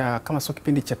kipindi cha kama sio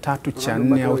kipindi cha 3 cha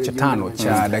 4 au cha 5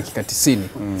 cha dakika 90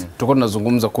 tulikuwa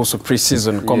tunazungumza kuhusu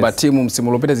pre-season kwamba timu msimu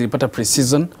uliopita zilipata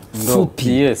pre-season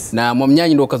fupi, na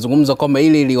Mwamnyanyi ndo akazungumza kwamba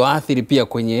ile iliwaathiri pia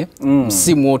kwenye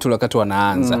msimu wote wakati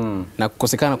wanaanza na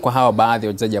kukosekana kwa hawa baadhi ya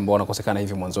wachezaji ambao wanakosekana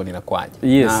hivi mwanzoni na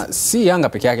kwaje. Na si Yanga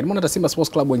peke yake, nimeona hata Simba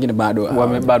Sports Club wengine bado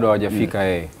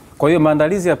hawajafika. Kwa hiyo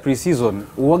maandalizi ya pre-season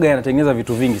uoga yanatengeneza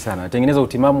vitu vingi sana. Yanatengeneza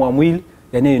utimamu wa mwili,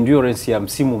 yani endurance ya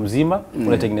msimu mzima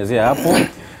unatengenezea hapo.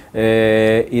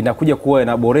 Inakuja kuwa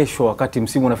inaboreshwa wakati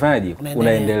msimu unafanyaje?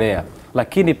 Unaendelea.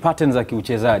 Lakini patterns za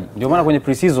kiuchezaji. Ndio maana kwenye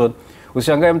pre-season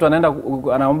usishangae mtu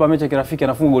anaomba mechi ya kirafiki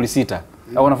anafunga goli 6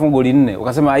 au anafunga goli 4.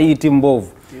 Ukasema hii timu mbovu.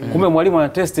 Kumbe mwalimu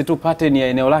anatest tu pattern ya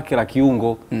eneo lake la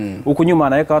kiungo. Huku nyuma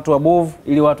anaweka watu wabovu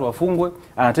ili watu wafungwe,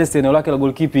 anatest eneo lake la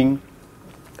goalkeeping.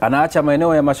 Anaacha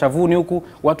maeneo ya mashavuni huku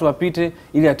watu wapite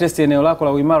ili atesti eneo lako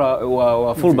la uimara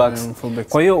wa fullbacks.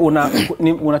 Kwa hiyo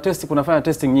una test, kunafanya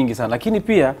testing nyingi sana. Lakini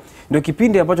pia ndio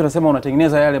kipindi ambacho nasema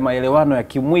unatengeneza yale maelewano ya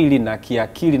kimwili na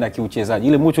kiakili na kiuchezaji,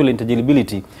 ile mutual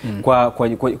intelligibility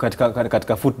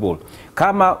katika football.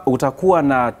 Kama utakuwa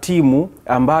na timu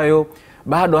ambayo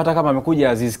bado hata kama amekuja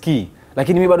Aziz Ki,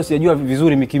 lakini mimi bado sijajua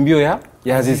vizuri mikimbio ya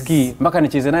Aziz Ki mpaka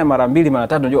nicheze naye mara 2 mara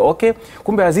 3 najua okay,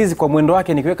 kumbe Aziz kwa mwendo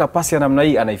wake nikiweka pasi ya namna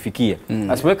hii anaifikia.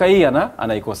 Asipoweka hii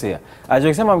anaikosea.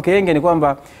 Alichosema Mkeyenge ni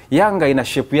kwamba Yanga ina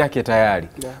shape yake tayari.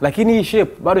 Lakini hii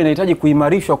shape bado inahitaji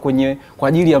kuimarishwa kwa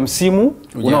ajili ya msimu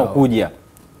unaokuja.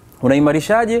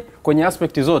 Unaimarishaje? Kwenye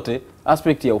aspect zote,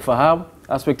 aspect ya ufahamu,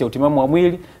 aspect ya utimamu wa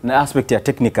mwili na aspect ya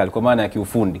technical kwa maana ya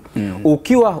kiufundi.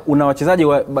 Ukiwa una wachezaji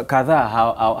kadhaa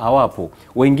hawapo,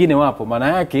 wengine wapo, maana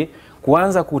yake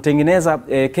kuanza kutengeneza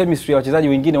chemistry ya wachezaji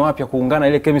wengine wapya kuungana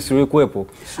ile chemistry ile kuepo.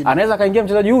 Anaweza kaingia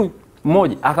mchezaji huyu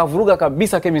mmoja akavuruga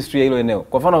kabisa chemistry ya hilo eneo.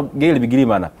 Kwa mfano Gael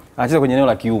Bigirimana anacheza kwenye eneo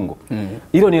la kiungo.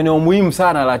 Hilo ni eneo muhimu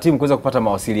sana la timu kuweza kupata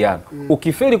mawasiliano.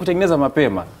 Ukifeli kutengeneza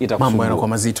mapema itakusumbua. Mambo yanakuwa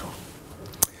mazito.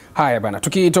 Haya bana,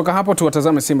 tukitoka hapo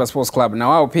tuwatazame Simba Sports Club, na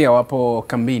wao pia wapo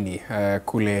kambini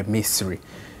kule Misri.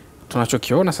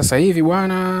 Tunachokiona sasa hivi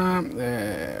bwana,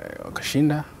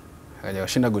 wakashinda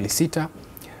goli 6.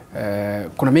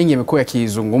 Kuna mengi yamekuwa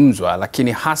yakizungumzwa,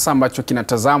 lakini hasa ambacho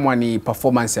kinatazamwa ni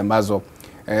performance ambazo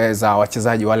za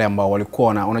wachezaji wale ambao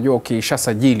walikuwa unajua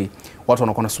ukishasajili watu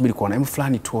wanakuwa nasubiri kuona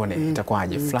fulani tuone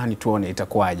itakuwaje, fulani tuone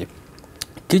itakuwaje.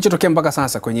 Kilichotokea mpaka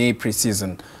sasa kwenye hii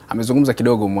pre-season, amezungumza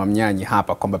kidogo Mwamnyanyi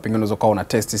hapa kwamba pengine unaweza kuwa una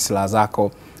test silaha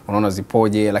zako, unaona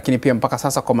zipoje, lakini pia mpaka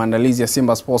sasa kwa maandalizi ya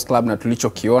Simba Sports Club na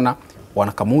tulichokiona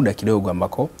wanakamuda kidogo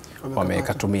ambako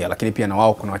wamekatumia, lakini pia na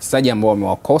wao kuna wachezaji ambao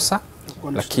wamewakosa,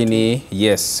 lakini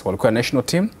yes walikuwa national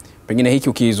team. Pengine hiki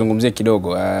ukizungumzia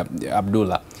kidogo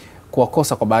Abdullah,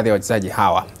 kuwakosa kwa baadhi ya wachezaji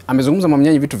hawa. Amezungumza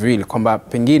Mwamnyanyi vitu viwili kwamba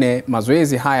pengine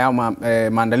mazoezi haya au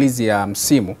maandalizi ya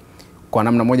msimu kwa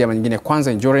namna moja ama nyingine,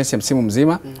 kwanza endurance ya msimu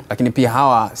mzima, lakini pia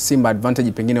hawa Simba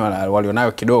advantage pengine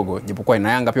walionayo kidogo, japokuwa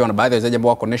ina Yanga pia wana baadhi ya wachezaji ambao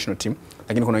wako national team,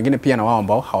 lakini kuna wengine pia na wao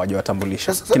ambao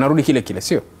hawajawatambulisha. Kinarudi kile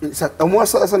sio?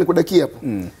 Sasa nikudakia hapo.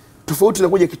 Tofauti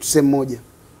inakuja kitu sehemu moja.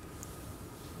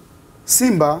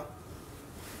 Simba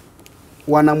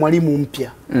wana mwalimu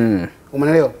mpya.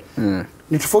 Umeelewa?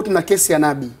 Ni tofauti na kesi ya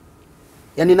Nabi.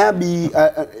 Yaani Nabi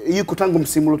yuko tangu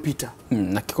msimu uliopita.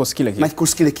 Na kikosi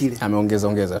kile kile.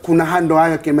 Ameongeza. Kuna hando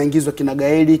hayo kimeingizwa kina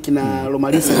Gaeli, kina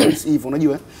Lomalisa hivyo,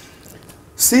 unajua?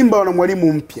 Simba wana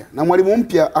mwalimu mpya. Na mwalimu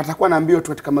mpya atakuwa anaambiwa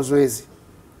tu katika mazoezi.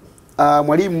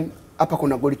 Mwalimu hapa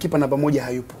kuna golikipa namba 1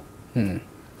 hayupo.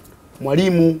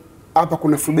 Mwalimu hapa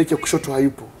kuna fullback ya kushoto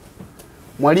hayupo.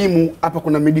 Mwalimu hapa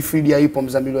kuna midfield hayupo,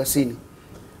 Mzamili Wasini.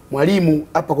 Mwalimu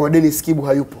hapa kwa Dennis Kibu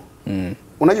hayupo.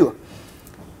 Unajua?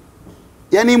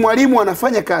 Yaani mwalimu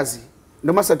anafanya kazi.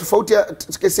 Ndio maana tofauti ya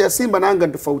kesi ya Simba na Yanga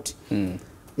tofauti.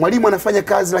 Mwalimu anafanya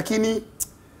kazi lakini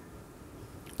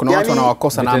kuna watu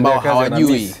wanawakosa na ambao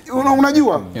hawajui.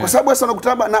 Unajua? Kwa sababu sasa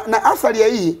unakutaba na athari ya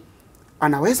hii,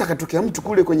 anaweza katokea mtu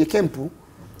kule kwenye kempu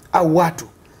au watu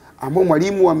ambao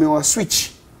mwalimu amewaswitch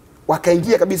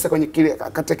wakaingia kabisa kwenye kile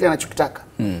katika kile anachokitaka.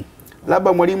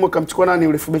 Labda mwalimu akamchukua nani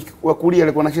yule fullback wa kulia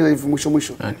alikuwa anacheza hivi mwisho.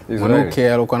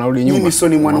 Mwanuke alikuwa anarudi nyuma.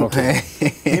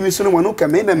 Jimmy Mwanuke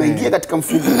ameenda ameingia katika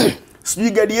mfumo.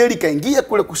 Sijui Gadieli kaingia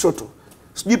kule kushoto.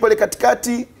 Sijui pale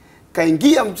katikati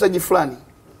kaingia mchezaji fulani.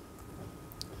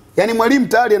 Yaani mwalimu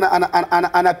tayari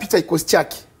anapita kikosi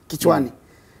chake kichwani.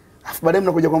 Afu baadaye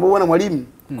mnakuja kwamba bwana mwalimu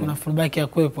kuna fullback ya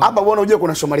kwepo. Hapa bwana unajua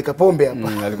kuna Shomari Kapombe hapa.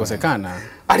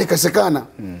 Alikosekana.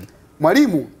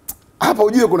 Mwalimu hapa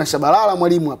ujue kuna Shabalala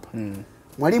mwalimu hapa.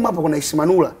 Mwalimu hapa kuna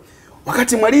Ishimanula.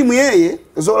 Wakati mwalimu yeye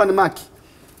Zola ni Maki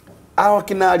hawa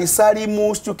kina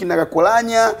Alisalimu, sio kina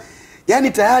Kakolanya,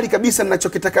 yani tayari kabisa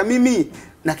ninachokitaka mimi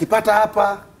nakipata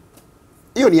hapa.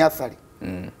 Hiyo ni athari.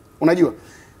 Unajua?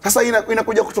 Sasa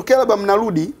inakuja kutokea labda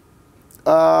mnarudi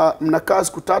mnakaa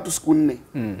siku 3 siku 4.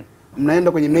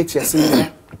 Mnaenda kwenye mechi ya Simba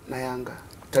na Yanga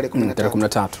tarehe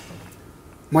 13.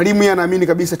 Mwalimu yeye anaamini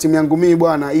kabisa timu yangu mimi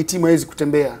bwana, hii timu haiwezi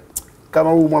kutembea kama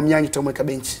huu Mwamnyanyi tutamweka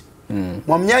benchi.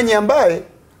 Mwamnyanyi ambaye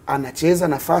anacheza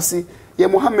nafasi ya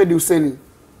Mohamed Hussein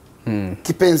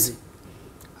kipenzi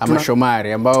ama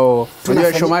Shomari, ambao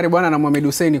unajua Shomari bwana na Mohamed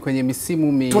Hussein kwenye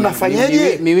misimu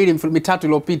miwili mitatu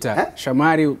iliyopita,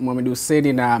 Shomari, Mohamed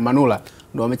Hussein na Manula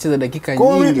ndio wamecheza dakika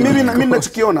nyingi. Mimi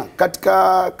ninachokiona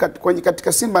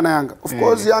katika Simba na Yanga, of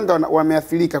course Yanga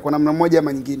wameathirika kwa namna moja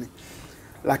ama nyingine,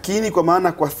 lakini kwa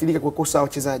maana kuathirika kwa kosa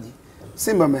wachezaji,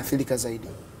 Simba wameathirika zaidi.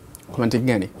 Kwa mantiki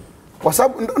gani? Kwa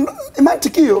sababu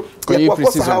mantiki hiyo ya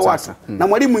kuwakosa hawa watu na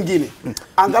mwalimu mwingine,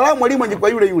 angalau mwalimu angekuwa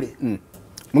yule.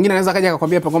 Mwingine anaweza kaja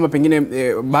akakwambia hapa kwamba pengine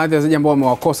baadhi ya wachezaji ambao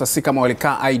wamewakosa si kama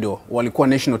walikaa idle, walikuwa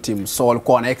national team, so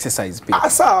walikuwa wana exercise pia.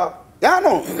 Sawa. Yaani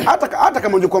hata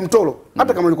kama ungekuwa mtoro,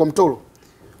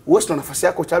 wewe una nafasi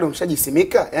yako tayari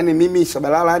umeshajisimika. Yaani mimi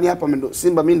Shabalala yani hapa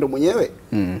Simba mimi ndo mwenyewe.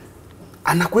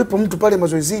 Anakuepo mtu pale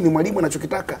mazoezini, mwalimu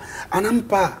anachokitaka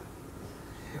anampa.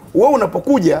 Wewe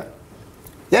unapokuja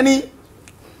yani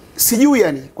sijui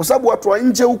yani, kwa sababu watu wa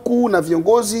nje huku na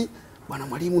viongozi, bwana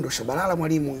mwalimu ndo Shabalala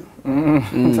mwalimu huyo.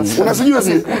 Unasijua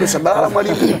si ndo Shabalala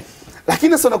mwalimu.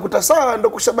 Lakini sasa nakuta sawa ndo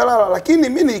kushabalala, lakini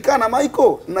mimi nikaa na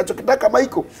Michael, ninachokitaka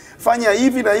Michael fanya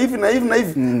hivi na hivi na hivi na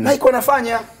hivi. Michael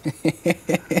anafanya.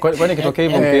 Kwani kitokea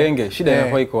hivyo Mkenge, shida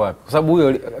inakuwa iko wapi? Kwa sababu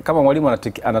huyo kama mwalimu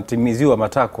anatimiziwa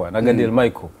matakwa na Gadiel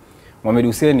Michael, Mohamed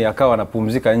Hussein akawa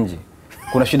anapumzika nje,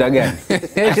 kuna shida gani?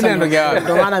 Shida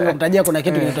ndio maana nimekutajia kuna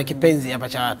kitu kinaitwa kipenzi hapa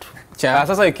cha watu.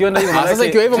 Sasa ikiwa hivyo maana sasa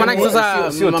ikiwa hivyo maana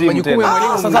sasa majukumu ya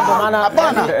mwalimu sasa ndio maana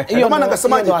hapana. Hiyo maana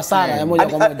ngasemaje hasara ya moja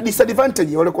kwa moja.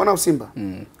 Disadvantage walikuwa nao Simba.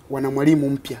 Wana mwalimu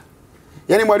mpya.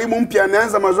 Yaani mwalimu mpya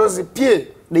ameanza mazoezi pia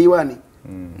day 1.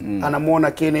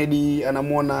 Anamuona Kennedy,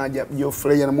 anamuona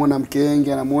Geoffrey, anamuona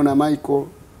Mkenge, anamuona Michael.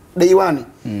 Day 1.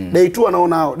 Day 2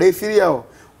 anaona hao, day 3 hao.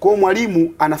 Kwa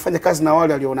mwalimu anafanya kazi na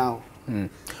wale alionao.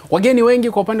 Wageni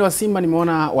wengi kwa upande wa Simba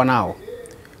nimeona wanao.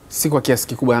 Si kwa kiasi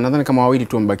kikubwa, nadhani kama wawili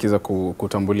tu wamebakiza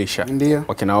kutambulisha. Ndiyo.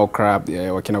 Wakina Okra,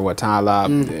 wakina Watala,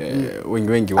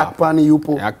 wengi wapo. Akpan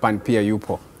yupo. Akpan pia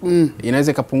yupo.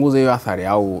 Inaweza kupunguza hiyo athari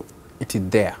au it is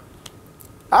there?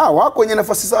 Wako kwenye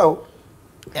nafasi zao.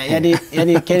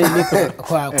 Yani Kennedy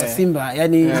kwa Simba,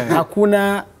 yani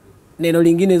hakuna neno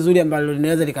lingine zuri ambalo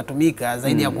linaweza likatumika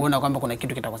zaidi ya kuona kwamba kuna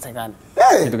kitu kitakosekana.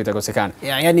 Kitu kitakosekana.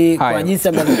 Yani kwa jinsi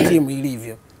ambavyo timu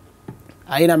ilivyo.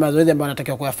 Aina mazoezi ambayo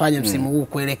anatakiwa kuyafanya msimu huu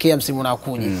kuelekea msimu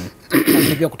unaokuja.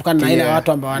 Lakini pia kutokana na aina ya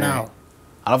watu ambao wanao.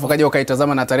 Alafu kaja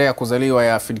ukaitazama na tarehe ya kuzaliwa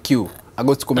ya FIDQ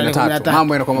Agosti 13.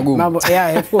 Mambo yanakuwa magumu. Mambo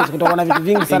of course kutakuwa na vitu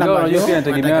vingi sana ambavyo unajua pia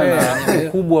inategemea na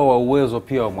ukubwa wa uwezo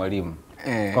pia wa mwalimu.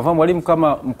 Kwa mfano mwalimu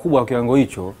kama mkubwa wa kiwango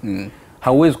hicho,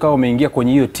 hauwezi kama umeingia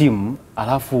kwenye hiyo timu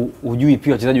alafu ujui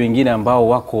pia wachezaji wengine ambao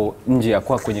wako nje ya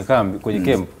kwa kwenye kambi, kwenye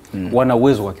camp, wana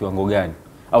uwezo wa kiwango gani.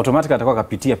 Automatically atakuwa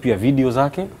kapitia pia video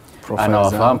zake,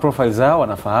 anawafahamu profile zao,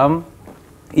 anafahamu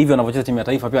hivyo anavyocheza timu ya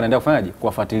taifa, pia anaendelea kufanyaje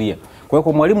kuwafuatilia. Kwa hiyo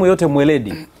kwa mwalimu yote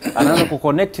mweledi anaanza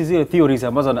kuconnect zile theories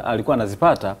ambazo alikuwa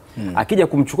anazipata, akija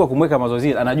kumchukua kumweka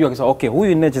mazoezi, anajua kisa okay,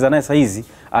 huyu ninayecheza naye saa hizi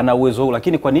ana uwezo huu,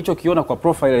 lakini kwa nicho kiona kwa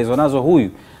profile alizonazo huyu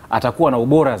atakuwa na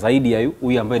ubora zaidi ya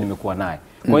huyu ambaye nimekuwa naye.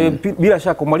 Kwa hiyo bila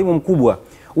shaka mwalimu mkubwa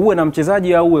uwe na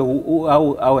mchezaji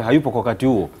au hayupo kwa wakati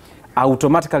huo,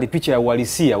 automatically picha ya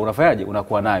uhalisia unafanyaje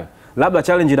unakuwa nayo. Labda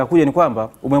challenge inakuja ni kwamba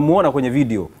umemuona kwenye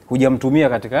video, hujamtumia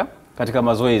katika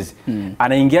mazoezi.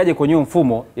 Anaingiaje kwenye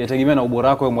mfumo yategemea na ubora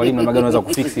wako wewe mwalimu na magano unaweza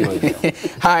kufix hilo.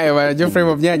 Haya bwana Geoffrey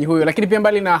Mwamnyanyi huyo. Lakini pia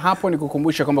mbali na hapo ni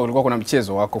kukumbusha kwamba kulikuwa kuna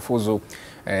mchezo wa kufuzu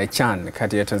CHAN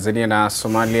kati ya Tanzania na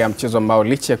Somalia, mchezo ambao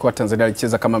licha ya kuwa Tanzania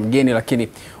ilicheza kama mgeni lakini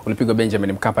ulipigwa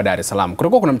Benjamin Mkapa Dar es Salaam.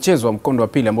 Kulikuwa kuna mchezo wa mkondo wa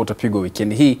pili ambao utapigwa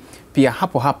weekend hii pia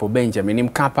hapo Benjamin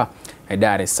Mkapa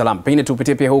Dar es Salaam. Pengine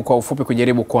tupitie pia huko kwa ufupi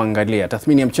kujaribu kuangalia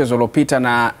tathmini ya mchezo uliopita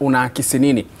na unaakisi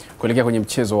nini kuelekea kwenye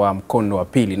mchezo wa mkondo wa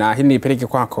pili. Na hili nipeleke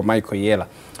kwako Michael Yela.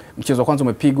 Mchezo wa kwanza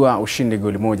umepigwa ushindi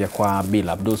 1-0.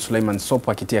 Abdul Suleiman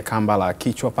Sopo akitia kamba la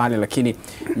kichwa pale, lakini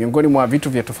miongoni mwa vitu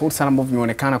vya tofauti sana ambavyo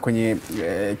vimeonekana kwenye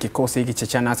kikosi hiki cha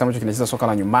CHAN hasa ambacho kinacheza soka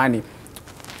la nyumbani,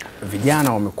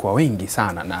 vijana wamekuwa wengi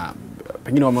sana na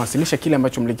pengine wamewasilisha kile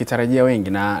ambacho mlikitarajia wengi.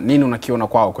 Na nini unakiona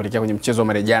kwao kuelekea kwenye mchezo wa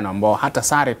marejano ambao hata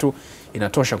sare tu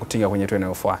inatosha kutinga kwenye hatua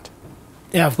inayofuata?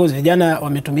 Of course vijana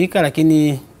wametumika,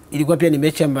 lakini ilikuwa pia ni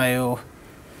mechi ambayo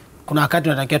kuna wakati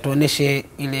tunatakiwa tuoneshe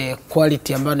ile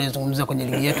quality ambayo tunazungumza kwenye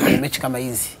ligi yetu kwenye mechi kama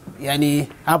hizi. Yaani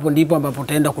hapo ndipo ambapo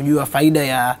tutaenda kujua faida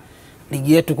ya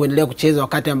ligi yetu kuendelea kucheza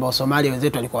wakati ambao Somalia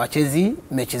wenzetu walikuwa wachezi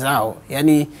mechi zao.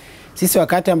 Yani sisi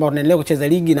wakati ambao tunaendelea kucheza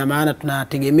ligi, na maana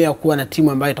tunategemea kuwa na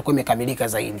timu ambayo itakuwa imekamilika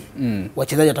zaidi.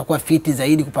 Wachezaji watakuwa fiti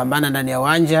zaidi kupambana ndani ya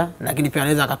uwanja, lakini pia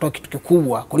anaweza akatoa kitu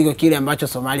kikubwa kuliko kile ambacho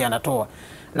Somalia anatoa.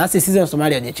 Last season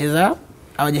Somalia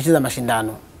hawajacheza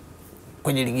mashindano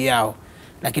kwenye ligi yao.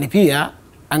 Lakini pia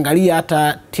angalia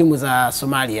hata timu za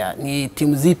Somalia ni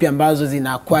timu zipi ambazo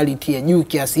zina quality ya juu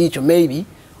kiasi hicho, maybe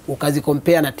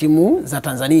ukazicompare na timu za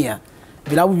Tanzania.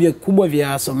 Vilabu vikubwa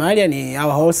vya Somalia ni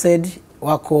Al Holsed,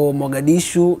 wako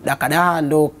Mogadishu, Dakika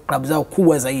ndo klabu zao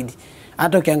kubwa zaidi.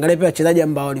 Hata ukiangalia pia wachezaji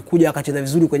ambao walikuja wakacheza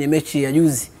vizuri kwenye mechi ya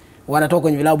juzi wanatoka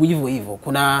kwenye vilabu hivyo hivyo.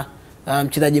 Kuna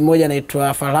mchezaji mmoja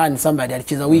anaitwa Farhan Sambadi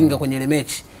alicheza winga kwenye ile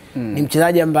mechi. Ni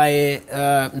mchezaji ambaye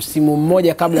msimu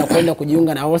mmoja kabla ya kwenda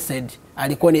kujiunga na Holsed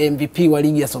alikuwa ni MVP wa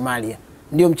ligi ya Somalia.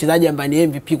 Ndio mchezaji ambaye ni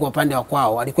MVP kwa upande wa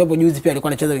kwao. Alikuwepo juzi pia,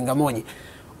 alikuwa anacheza winga moja.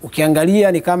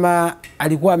 Ukiangalia ni kama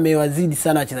alikuwa amewazidi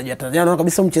sana wachezaji wa Tanzania. Unaona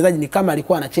kabisa mchezaji ni kama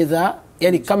alikuwa anacheza,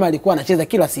 yani kama alikuwa anacheza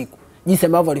kila siku. Jinsi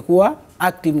ambavyo alikuwa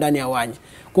active ndani ya uwanja.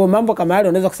 Kwa mambo kama yale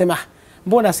unaweza kusema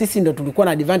mbona sisi ndo tulikuwa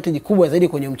na advantage kubwa zaidi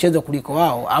kwenye mchezo kuliko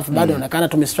wao, alafu bado inaonekana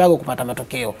tumestruggle kupata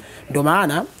matokeo. Ndio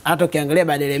maana hata ukiangalia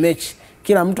baada ya mechi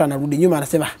kila mtu anarudi nyuma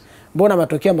anasema mbona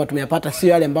matokeo ambayo tumeyapata sio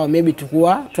yale ambayo maybe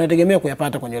tulikuwa tunategemea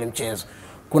kuyapata kwenye ile mchezo.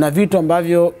 Kuna vitu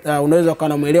ambavyo unaweza kuwa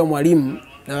unamuelewa mwalimu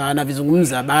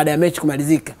anavizungumza baada ya mechi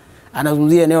kumalizika.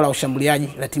 Anazungumzia eneo la ushambuliaji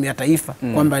la timu ya taifa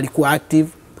kwamba alikuwa active.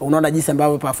 Unaona jinsi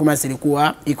ambavyo performance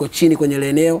ilikuwa iko chini kwenye ile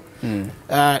eneo.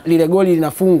 Lile goli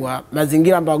linafungwa,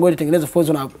 mazingira ambayo goli tengenezwa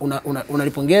Fuzu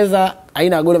unalipongeza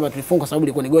aina ya goli ambayo tulifunga kwa sababu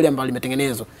ilikuwa ni goli ambalo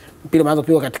limetengenezwa. Mpira umeanza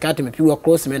kupigwa katikati, imepigwa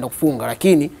cross, imeenda kufunga,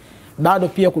 lakini bado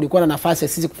pia kulikuwa na nafasi ya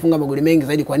sisi kufunga magoli mengi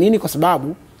zaidi. Kwa nini? Kwa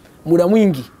sababu muda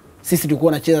mwingi sisi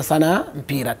tulikuwa tunacheza sana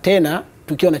mpira, tena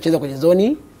tukiwa tunacheza kwenye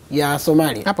zoni ya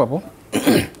Somalia. Hapo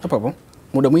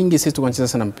muda mwingi sisi tulikuwa tunacheza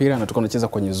sana mpira na tulikuwa tunacheza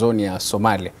kwenye zoni ya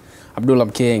Somalia. Abdullah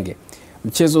Mkenge,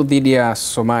 mchezo dhidi ya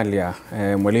Somalia,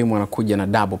 mwalimu anakuja na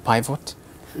double pivot.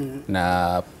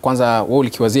 Na kwanza wewe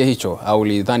ulikiwazia hicho au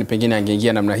ulidhani pengine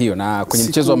angeingia namna hiyo? Na kwenye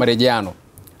mchezo wa marejeano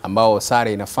ambao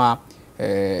sare inafaa,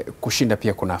 kushinda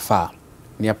pia kunafaa,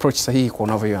 ni approach sahihi kwa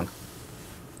unavyoiona?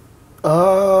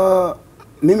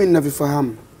 Mimi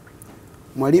ninavifahamu.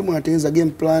 Mwalimu anatengeneza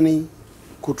game plan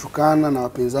kutokana na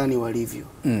wapinzani walivyo.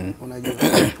 Unajua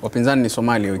wapinzani ni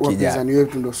Somalia wiki ijayo. Wapinzani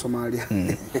wetu ndio Somalia.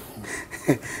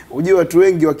 Unajua watu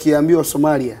wengi wakiambiwa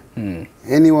Somalia,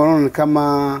 yani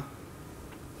wanaona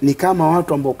ni kama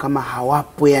watu ambao kama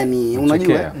hawapo, yani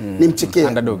unajua ni mchekea.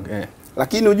 Underdog,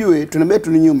 Lakini ujue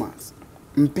tunabetu ni nyuma.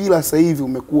 Mpira sasa hivi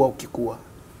umekuwa ukikua.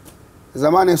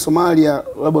 Zamani Somalia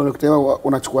labda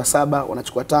unachukua 7,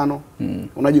 unachukua 5.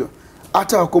 Unajua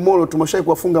hata Wakomoro tumeshawahi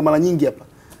kuwafunga mara nyingi hapa.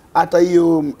 Hata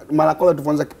hiyo mara kwanza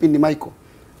tulianza kipindi Michael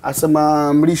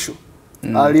asema Mrisho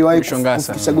aliwahi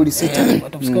kufikisha goli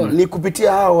 6 ni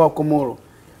kupitia hao wa Komoro.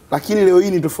 Lakini leo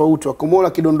hii ni tofauti. Wa Komoro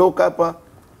akidondoka hapa,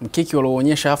 mkiki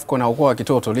walioonyesha AFCON haukuwa wa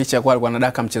kitoto, licha ya kuwa alikuwa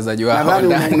anadaka mchezaji wao.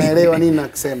 Nadhani unaelewa nini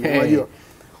nakisema. Unajua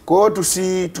kwa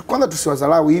hiyo kwanza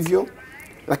tusiwadharau hivyo,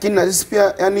 lakini na sisi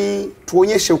pia yani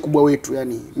tuonyeshe ukubwa wetu.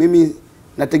 Yani mimi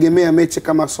nategemea mechi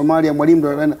kama Somalia, mwalimu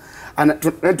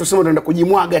ndo tuseme tunaenda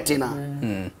kujimwaga tena.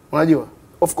 Unajua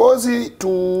of course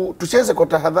tucheze kwa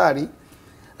tahadhari,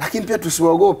 lakini pia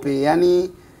tusiwaogope. Yani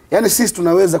sisi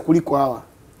tunaweza kuliko hawa.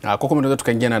 Kwa kama tunaweza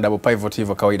tukaingia na double pivot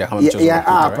hivyo kawaida kama mchezo wa mpira.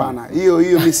 Hapana, hiyo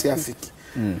mimi siafiki.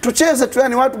 Tucheze tu,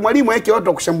 yani watu mwalimu yake watu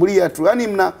wa kushambulia tu. Yani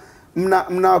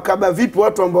mnawakaba vipi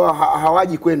watu ambao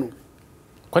hawaji kwenu?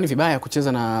 Kwani vibaya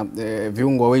kucheza na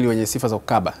viungo wawili wenye sifa za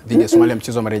kukaba dhidi ya Somalia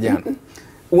mchezo wa marejano?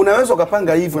 Unaweza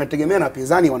ukapanga hivyo, unategemea na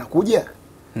wapinzani wanakuja.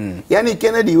 Yani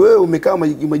Kennedy, wewe umekaa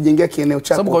umejengea kieneo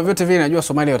chako. Sababu kwa vyote vile najua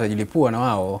Somalia watajilipua na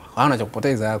wao hawana cha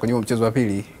kupoteza kwenye mchezo wa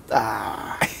pili.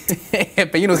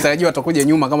 Pengine usitarajiwa watakuja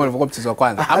nyuma kama walivyokuwa mchezo wa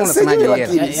kwanza. Au unasemaje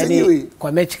yeye? Yani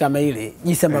kwa mechi kama ile,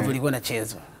 jinsi ambavyo ilikuwa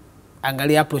inachezwa,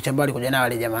 angalia approach ambayo alikuja nayo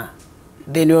wale jamaa.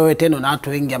 Then wewe tena na watu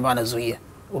wengi ambao wanazuia,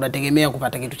 unategemea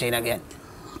kupata kitu cha aina gani?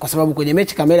 Kwa sababu kwenye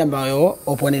mechi kama ile ambayo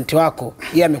opponent wako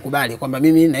yeye amekubali kwamba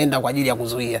mimi naenda kwa ajili ya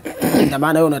kuzuia, na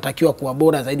maana wewe unatakiwa kuwa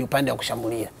bora zaidi upande wa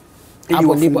kushambulia.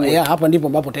 Hapo ndipo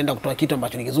ambapo utaenda kutoa kitu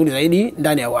ambacho ni kizuri zaidi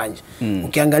ndani ya uwanja.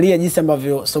 Ukiangalia jinsi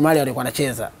ambavyo Somalia walikuwa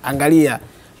wanacheza, angalia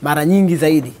mara nyingi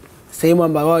zaidi sehemu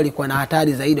ambayo wao walikuwa na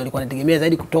hatari zaidi, walikuwa wanategemea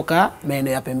zaidi kutoka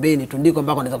maeneo ya pembeni tu ndiko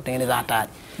ambako wanaweza kutengeneza hatari.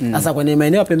 Sasa kwenye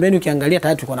maeneo ya pembeni ukiangalia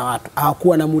tayari tulikuwa na watu.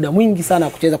 Hawakuwa na muda mwingi sana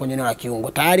wa kucheza kwenye eneo la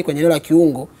kiungo. Tayari kwenye eneo la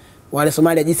kiungo wale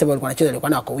Somalia jinsi ambavyo walikuwa wanacheza walikuwa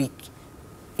na wako weak.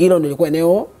 Hilo ndio lilikuwa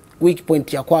eneo weak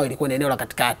point ya kwao, ilikuwa ni eneo la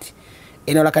katikati.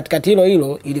 Eneo la katikati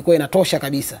hilo ilikuwa inatosha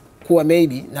kabisa kuwa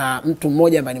maybe na mtu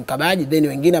mmoja ambaye ni mkabaji, then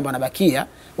wengine ambao wanabakia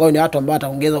wao ni watu ambao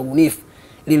wataongeza ubunifu.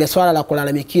 lile swala la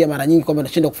kulalamikia mara nyingi kwamba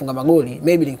tunashindwa kufunga magoli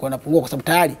maybe lingekuwa napungua, kwa sababu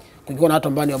tayari kulikuwa na watu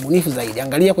ambao ni wabunifu zaidi.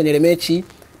 Angalia kwenye ile mechi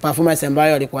performance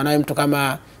ambayo alikuwa nayo mtu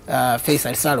kama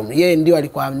Faisal Salum, yeye ndio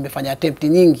alikuwa amefanya attempt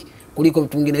nyingi kuliko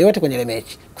mtu mwingine yote kwenye ile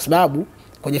mechi, kwa sababu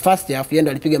kwenye first half yeye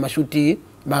ndo alipiga mashuti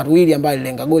mawili ambayo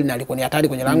alilenga goli na alikuwa ni hatari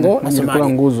kwenye lango la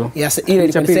Somalia. Yes, ile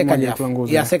ilikuwa second half.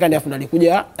 Ya second half ndo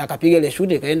alikuja akapiga ile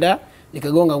shuti ikaenda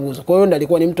ikagonga nguzo. Kwa hiyo ndo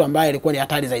alikuwa ni mtu ambaye alikuwa ni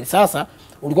hatari zaidi. Sasa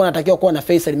ulikuwa unatakiwa kuwa na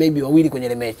Faisal maybe wawili kwenye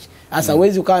ile mechi. Sasa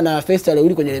huwezi ukawa na Faisal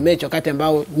wawili kwenye ile mechi wakati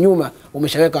ambao nyuma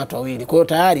umeshaweka watu wawili. Kwa hiyo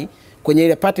tayari kwenye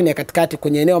ile pattern ya katikati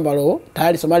kwenye eneo ambalo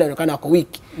tayari Somalia inaonekana wako weak,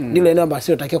 ndilo eneo ambalo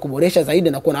sio takiwa kuboresha zaidi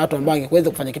na kuwa na watu ambao wangeweza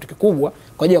kufanya kitu kikubwa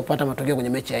kwa ajili ya kupata matokeo kwenye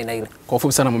mechi ya aina ile. Kwa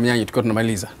ufupi sana Mumyanyi, tukiwa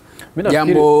tunamaliza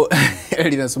jambo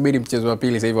linasubiri mchezo wa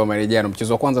pili sasa hivi wa marejano.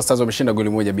 Mchezo wa kwanza Stars wameshinda goli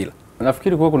 1-0.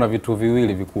 Nafikiri kwa kuna vitu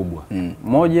viwili vikubwa.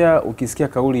 Moja, ukisikia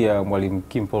kauli ya mwalimu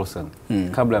Kim Paulsen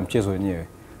kabla ya mchezo wenyewe,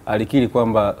 alikiri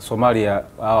kwamba Somalia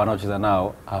hao wanaocheza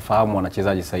nao hafahamu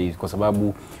wanachezaji sahihi, kwa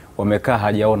sababu wamekaa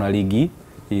hajaona ligi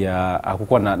ya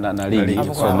hakukuwa na ligi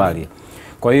ya Somalia.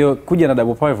 Kwa hiyo kuja na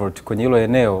double pivot kwenye hilo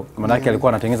eneo maana yake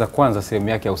alikuwa anatengeneza kwanza sehemu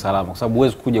yake ya usalama, kwa sababu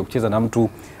huwezi kuja kucheza na mtu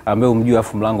ambaye umjui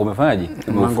afu mlango umefanyaje,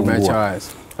 mlango umeacha.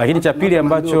 Lakini cha pili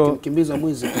ambacho kimbiza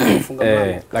mwizi kufunga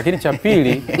mlango, lakini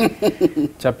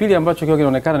cha pili ambacho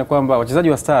kinaonekana ni kwamba wachezaji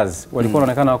wa Stars walikuwa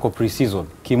wanaonekana wako pre-season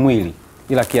kimwili,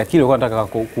 ila kiakili walikuwa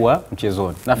wanataka kuwa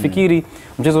mchezoni. Nafikiri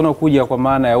mchezo unaokuja kwa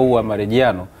maana ya huu wa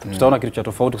marejano tutaona kitu cha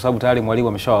tofauti, kwa sababu tayari mwalimu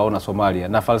ameshawaona Somalia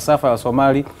na falsafa ya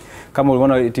Somali. Kama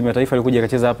uliona timu ya taifa ilikuja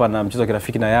ikacheza hapa na mchezo wa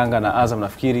kirafiki na Yanga na Azam,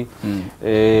 nafikiri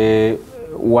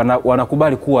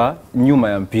wanakubali kuwa nyuma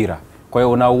ya mpira. Kwa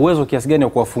hiyo una uwezo kiasi gani wa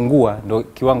kuwafungua, ndio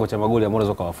kiwango cha magoli ambayo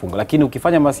unaweza kuwafunga. Lakini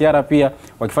ukifanya masiara pia,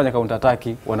 wakifanya counter attack,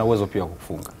 wana uwezo pia wa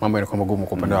kufunga. Mambo yanakuwa magumu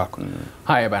kwa upande wako.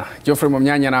 Haya bana, Geoffrey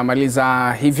Mumyanyi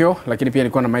anamaliza hivyo, lakini pia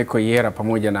nilikuwa na Michael Yera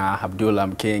pamoja na Abdullah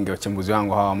Mkenge, wachambuzi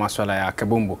wangu hawa masuala ya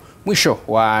kabumbu. Mwisho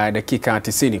wa dakika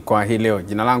 90 kwa hii leo.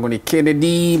 Jina langu ni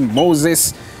Kennedy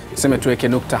Moses. Sema tuweke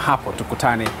nukta hapo,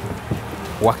 tukutane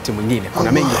wakati mwingine.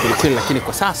 Kuna mengi kweli, lakini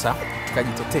kwa sasa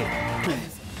tukajitetee.